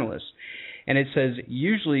called journalists. And it says,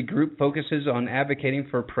 usually group focuses on advocating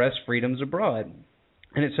for press freedoms abroad.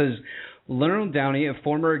 And it says, Leonard Downey, a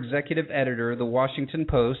former executive editor of the Washington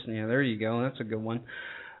Post, yeah, there you go, that's a good one,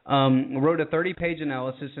 wrote a 30-page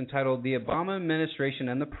analysis entitled The Obama Administration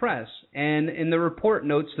and the Press. And in the report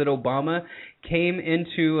notes that Obama came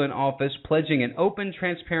into an office pledging an open,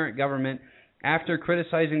 transparent government after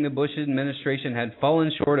criticizing the Bush administration had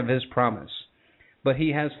fallen short of his promise. But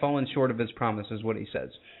he has fallen short of his promise, is what he says.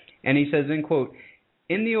 And he says, in quote,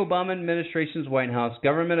 in the Obama administration's White House,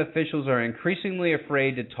 government officials are increasingly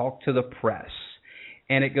afraid to talk to the press.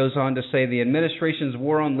 And it goes on to say the administration's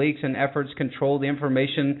war on leaks and efforts to control the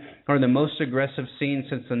information are the most aggressive seen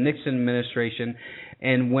since the Nixon administration.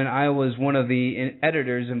 and when I was one of the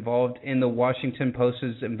editors involved in the Washington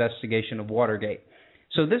Post's investigation of Watergate.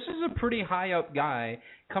 So this is a pretty high up guy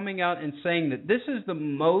coming out and saying that this is the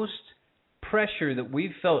most pressure that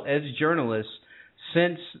we've felt as journalists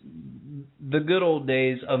since the good old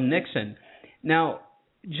days of Nixon. Now,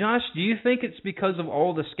 Josh, do you think it's because of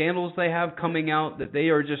all the scandals they have coming out that they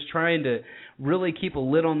are just trying to really keep a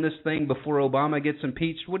lid on this thing before Obama gets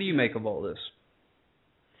impeached? What do you make of all this?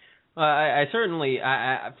 I certainly,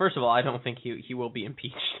 first of all, I don't think he will be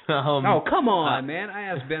impeached. Oh, come on, man! I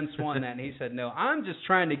asked Ben Swan that, and he said no. I'm just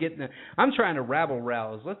trying to I'm trying to rabble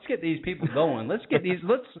rouse. Let's get these people going. Let's get these.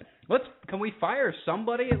 Let's. Can we fire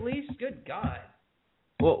somebody at least? Good God.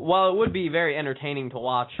 Well, while it would be very entertaining to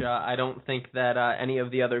watch, I don't think that any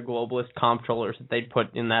of the other globalist comptrollers that they'd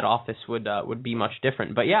put in that office would be much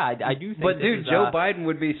different. But yeah, I do think. But dude, Joe Biden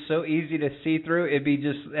would be so easy to see through. It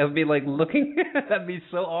would be like looking. That'd be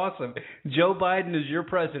so awesome. Joe Biden is your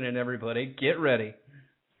president. Everybody, get ready.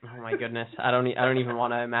 Oh my goodness, I don't even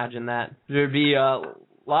want to imagine that. There'd be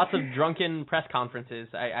lots of drunken press conferences.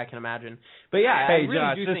 I can imagine. But yeah, hey,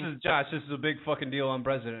 I really Josh, this is a big fucking deal. I'm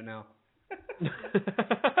president now.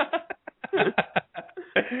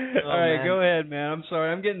 All right, go ahead, man. I'm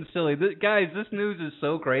sorry, I'm getting silly. Guys, this news is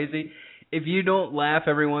so crazy. If you don't laugh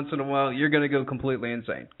every once in a while, you're going to go completely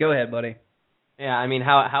insane. Go ahead, buddy. Yeah, I mean,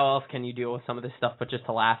 how else can you deal with some of this stuff but just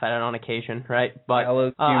to laugh at it on occasion, right? But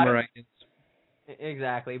humor, I guess.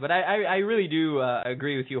 Exactly, but I really do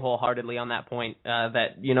agree with you wholeheartedly on that point.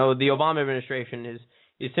 That the Obama administration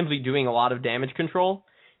is simply doing a lot of damage control.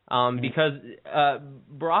 Because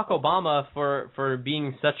Barack Obama, for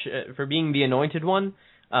being the anointed one,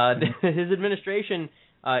 his administration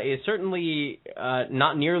is certainly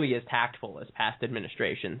not nearly as tactful as past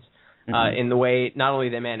administrations in the way not only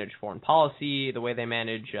they manage foreign policy, the way they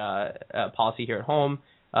manage policy here at home,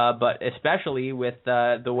 but especially with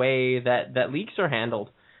the way that leaks are handled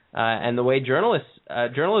and the way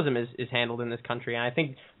journalism is handled in this country. And I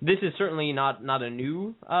think this is certainly not a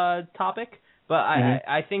new topic. But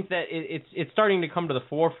I think that it's starting to come to the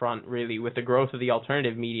forefront, really, with the growth of the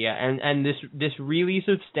alternative media and this really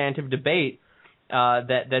substantive debate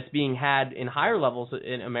that's being had in higher levels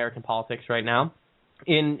in American politics right now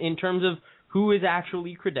in terms of who is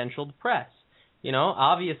actually credentialed press.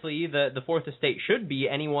 Obviously the Fourth Estate should be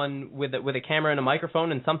anyone with a camera and a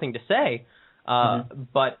microphone and something to say.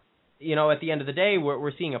 But, at the end of the day,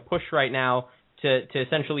 we're seeing a push right now to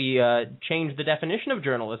essentially change the definition of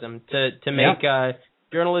journalism, to make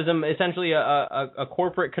journalism essentially a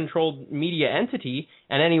corporate-controlled media entity,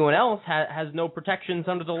 and anyone else has no protections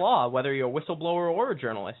under the law, whether you're a whistleblower or a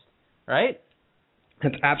journalist, right?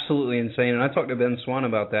 That's absolutely insane, and I talked to Ben Swan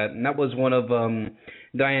about that, and that was one of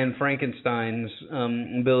Dianne Frankenstein's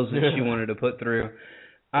bills that she wanted to put through.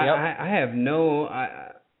 I have no...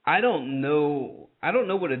 I don't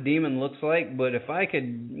know what a demon looks like, but if I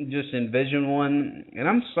could just envision one, and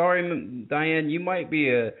I'm sorry, Dianne, you might be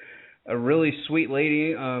a really sweet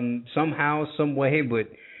lady somehow, some way, but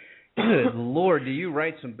good Lord, do you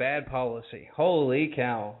write some bad policy? Holy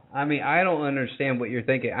cow. I mean, I don't understand what you're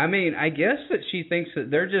thinking. I mean, I guess that she thinks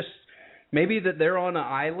that they're just, maybe that they're on an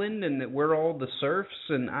island and that we're all the serfs,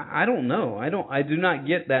 and I don't know. I do not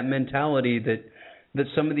get that mentality that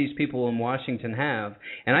some of these people in Washington have.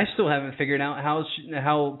 And I still haven't figured out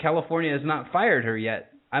how California has not fired her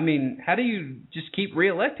yet. I mean, how do you just keep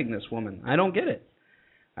reelecting this woman? I don't get it.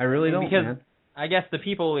 I really don't, because man. I guess the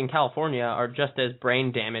people in California are just as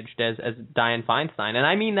brain damaged as Dianne Feinstein, and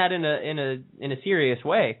I mean that in a serious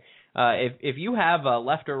way. If you have a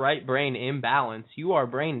left or right brain imbalance, you are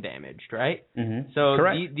brain damaged, right? Mm-hmm. So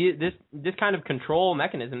Correct. this kind of control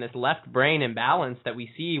mechanism, this left brain imbalance that we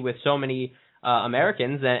see with so many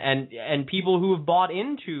Americans and people who have bought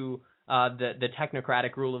into the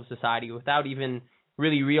technocratic rule of society without even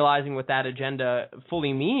really realizing what that agenda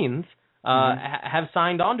fully means, have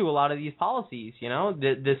signed on to a lot of these policies.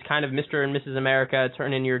 This kind of Mr. and Mrs. America,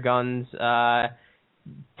 turn in your guns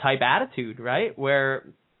type attitude, right? Where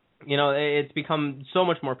it's become so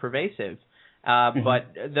much more pervasive.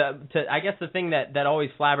 But I guess the thing that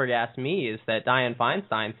always flabbergasts me is that Dianne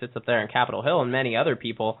Feinstein sits up there in Capitol Hill, and many other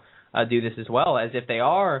people do this as well, as if they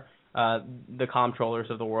are the comptrollers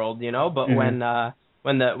of the world, But when the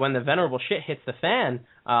venerable shit hits the fan,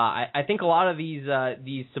 I think a lot of these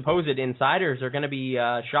supposed insiders are going to be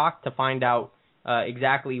shocked to find out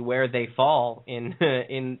exactly where they fall in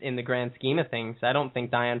the grand scheme of things. I don't think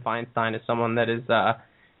Dianne Feinstein is someone that is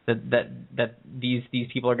that these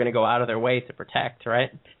people are going to go out of their way to protect, right?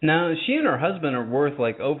 No, she and her husband are worth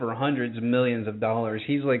like over hundreds of millions of dollars.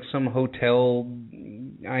 He's like some hotel.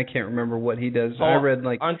 I can't remember what he does. I read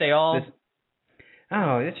like, aren't they all?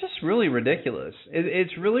 Oh, it's just really ridiculous.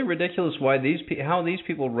 It's really ridiculous why how these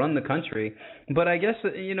people run the country. But I guess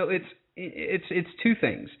it's two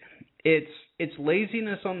things. It's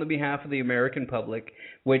laziness on the behalf of the American public,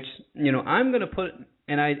 which I'm going to put,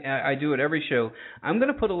 and I do it every show. I'm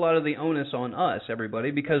going to put a lot of the onus on us,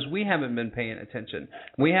 everybody, because we haven't been paying attention.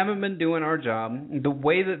 We haven't been doing our job the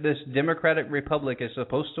way that this democratic republic is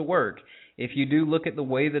supposed to work. If you do look at the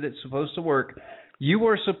way that it's supposed to work, you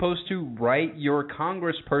are supposed to write your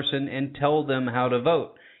congressperson and tell them how to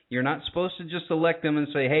vote. You're not supposed to just elect them and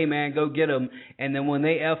say, hey, man, go get them. And then when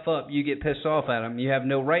they F up, you get pissed off at them. You have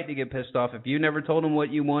no right to get pissed off. If you never told them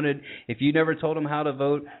what you wanted, if you never told them how to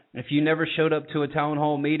vote, if you never showed up to a town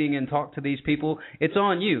hall meeting and talked to these people, it's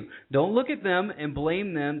on you. Don't look at them and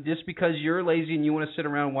blame them just because you're lazy and you want to sit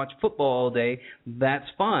around and watch football all day. That's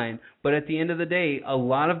fine. But at the end of the day, a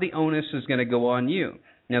lot of the onus is going to go on you.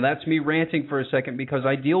 Now, that's me ranting for a second because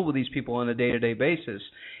I deal with these people on a day-to-day basis.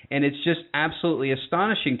 And it's just absolutely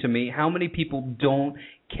astonishing to me how many people don't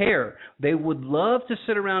care. They would love to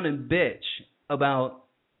sit around and bitch about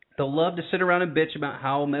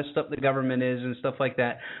how messed up the government is and stuff like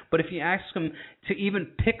that. But if you ask them to even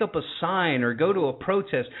pick up a sign or go to a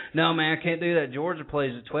protest, no, man, I can't do that. Georgia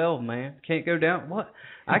plays at 12, man. Can't go down. What?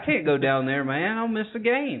 I can't go down there, man. I'll miss the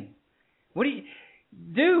game. What do you...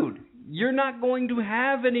 Dude, you're not going to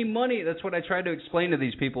have any money. That's what I try to explain to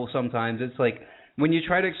these people sometimes. It's like when you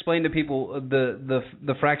try to explain to people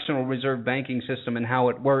the fractional reserve banking system and how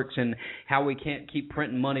it works and how we can't keep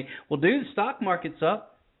printing money. Well, dude, the stock market's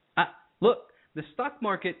up. Look, the stock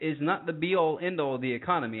market is not the be-all, end-all of the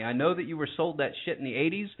economy. I know that you were sold that shit in the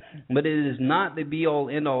 80s, but it is not the be-all,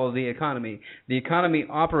 end-all of the economy. The economy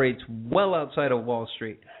operates well outside of Wall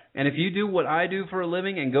Street. And if you do what I do for a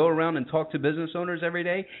living and go around and talk to business owners every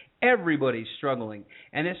day, everybody's struggling.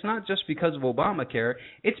 And it's not just because of Obamacare.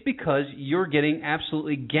 It's because you're getting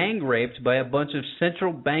absolutely gang-raped by a bunch of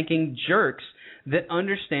central banking jerks that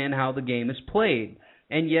understand how the game is played.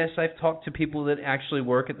 And yes, I've talked to people that actually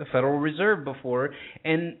work at the Federal Reserve before,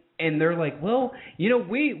 and they're like, well,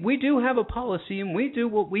 we do have a policy, and we do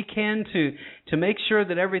what we can to make sure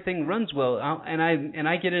that everything runs well. And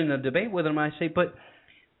I get in a debate with them, and I say,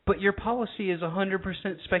 but your policy is 100%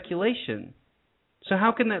 speculation. So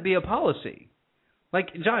how can that be a policy?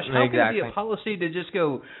 Like, Josh, how can it be a policy to just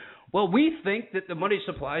go, well, we think that the money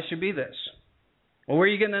supply should be this? Well, where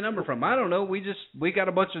are you getting that number from? I don't know. We got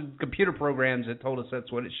a bunch of computer programs that told us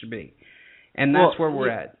that's what it should be. And that's where we're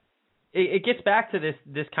at. It gets back to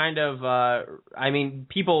this kind of,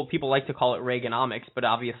 people like to call it Reaganomics, but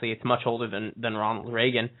obviously it's much older than Ronald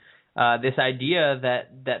Reagan. This idea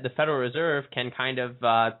that the Federal Reserve can kind of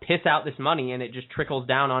piss out this money and it just trickles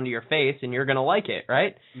down onto your face and you're going to like it,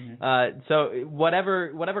 right? Mm-hmm. So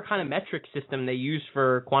whatever kind of metric system they use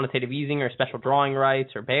for quantitative easing or special drawing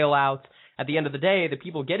rights or bailouts, at the end of the day, the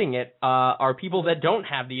people getting it are people that don't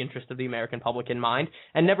have the interest of the American public in mind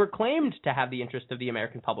and never claimed to have the interest of the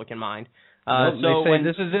American public in mind. So they say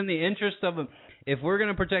this is in the interest of them. If we're going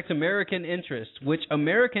to protect American interests, which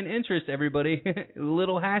American interests, everybody,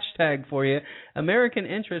 little hashtag for you, American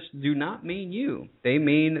interests do not mean you. They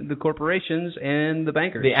mean the corporations and the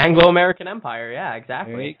bankers. The Anglo-American Empire, yeah,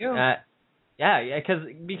 exactly. There you go.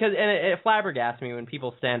 Because it flabbergasts me when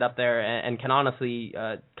people stand up there and can honestly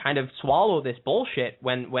kind of swallow this bullshit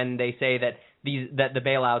when they say that the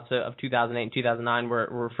bailouts of 2008 and 2009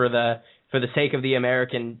 were for the sake of the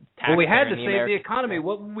American taxpayer. Well, we had to save the economy.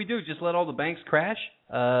 What would we do? Just let all the banks crash?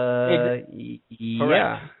 Yeah.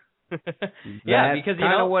 Yeah, because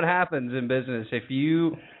kind of what happens in business. If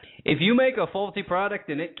you make a faulty product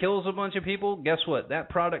and it kills a bunch of people, guess what? That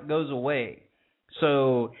product goes away.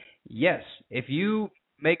 So yes, if you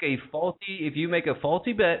make a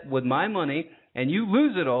faulty bet with my money and you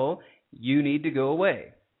lose it all, you need to go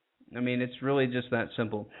away. I mean, it's really just that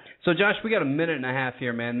simple. So, Josh, we got a minute and a half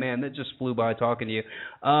here, man. Man, that just flew by talking to you.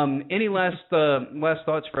 Any last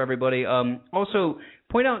thoughts for everybody? Also,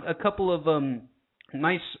 point out a couple of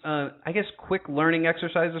nice, quick learning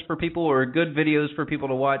exercises for people or good videos for people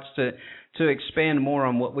to watch to expand more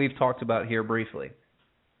on what we've talked about here briefly.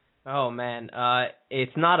 Oh, man.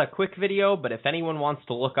 It's not a quick video, but if anyone wants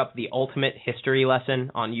to look up the Ultimate History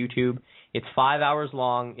Lesson on YouTube, it's 5 hours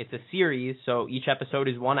long. It's a series, so each episode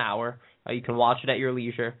is 1 hour. You can watch it at your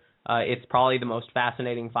leisure. It's probably the most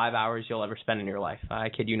fascinating 5 hours you'll ever spend in your life. I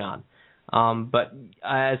kid you not. But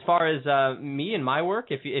as far as me and my work,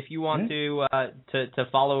 if you want to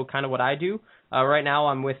follow kind of what I do, right now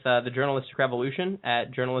I'm with the Journalistic Revolution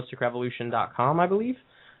at journalisticrevolution.com, I believe.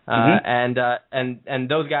 And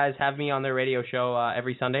those guys have me on their radio show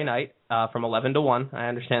every Sunday night from 11 to 1. I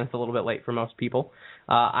understand it's a little bit late for most people.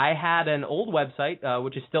 I had an old website,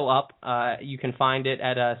 which is still up. You can find it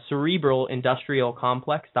at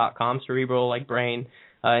cerebralindustrialcomplex.com, cerebral like brain,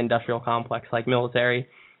 industrial complex like military.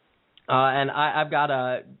 And I've got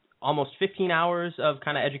almost 15 hours of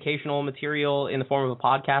kind of educational material in the form of a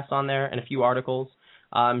podcast on there and a few articles.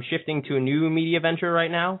 I'm shifting to a new media venture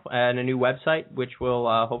right now and a new website, which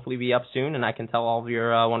will hopefully be up soon, and I can tell all of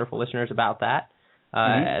your wonderful listeners about that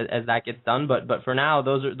as that gets done. But for now,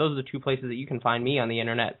 those are the two places that you can find me on the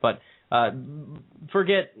internet. But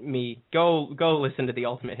forget me. Go listen to the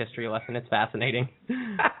Ultimate History Lesson. It's fascinating.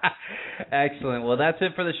 Excellent. Well, that's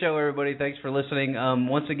it for the show, everybody. Thanks for listening.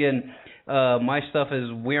 Once again, my stuff is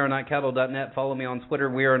wearenotcattle.net. Follow me on Twitter,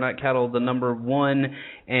 wearenotcattle, the number 1,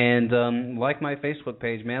 and like my Facebook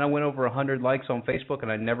page. Man, I went over 100 likes on Facebook,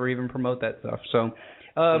 and I never even promote that stuff. So,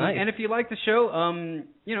 nice. And if you like the show,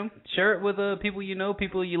 share it with people you know,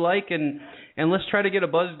 people you like, and let's try to get a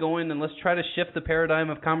buzz going, and let's try to shift the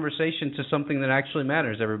paradigm of conversation to something that actually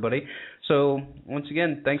matters, everybody. So once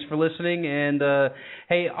again, thanks for listening, and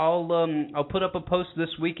hey, I'll put up a post this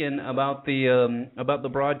weekend about the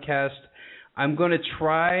broadcast. I'm going to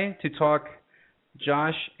try to talk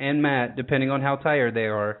Josh and Matt, depending on how tired they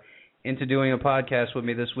are, into doing a podcast with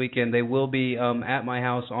me this weekend. They will be at my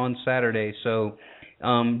house on Saturday, so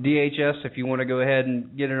DHS, if you want to go ahead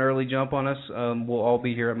and get an early jump on us, we'll all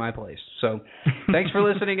be here at my place. So thanks for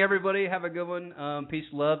listening, everybody. Have a good one.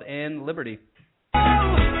 Peace, love, and liberty.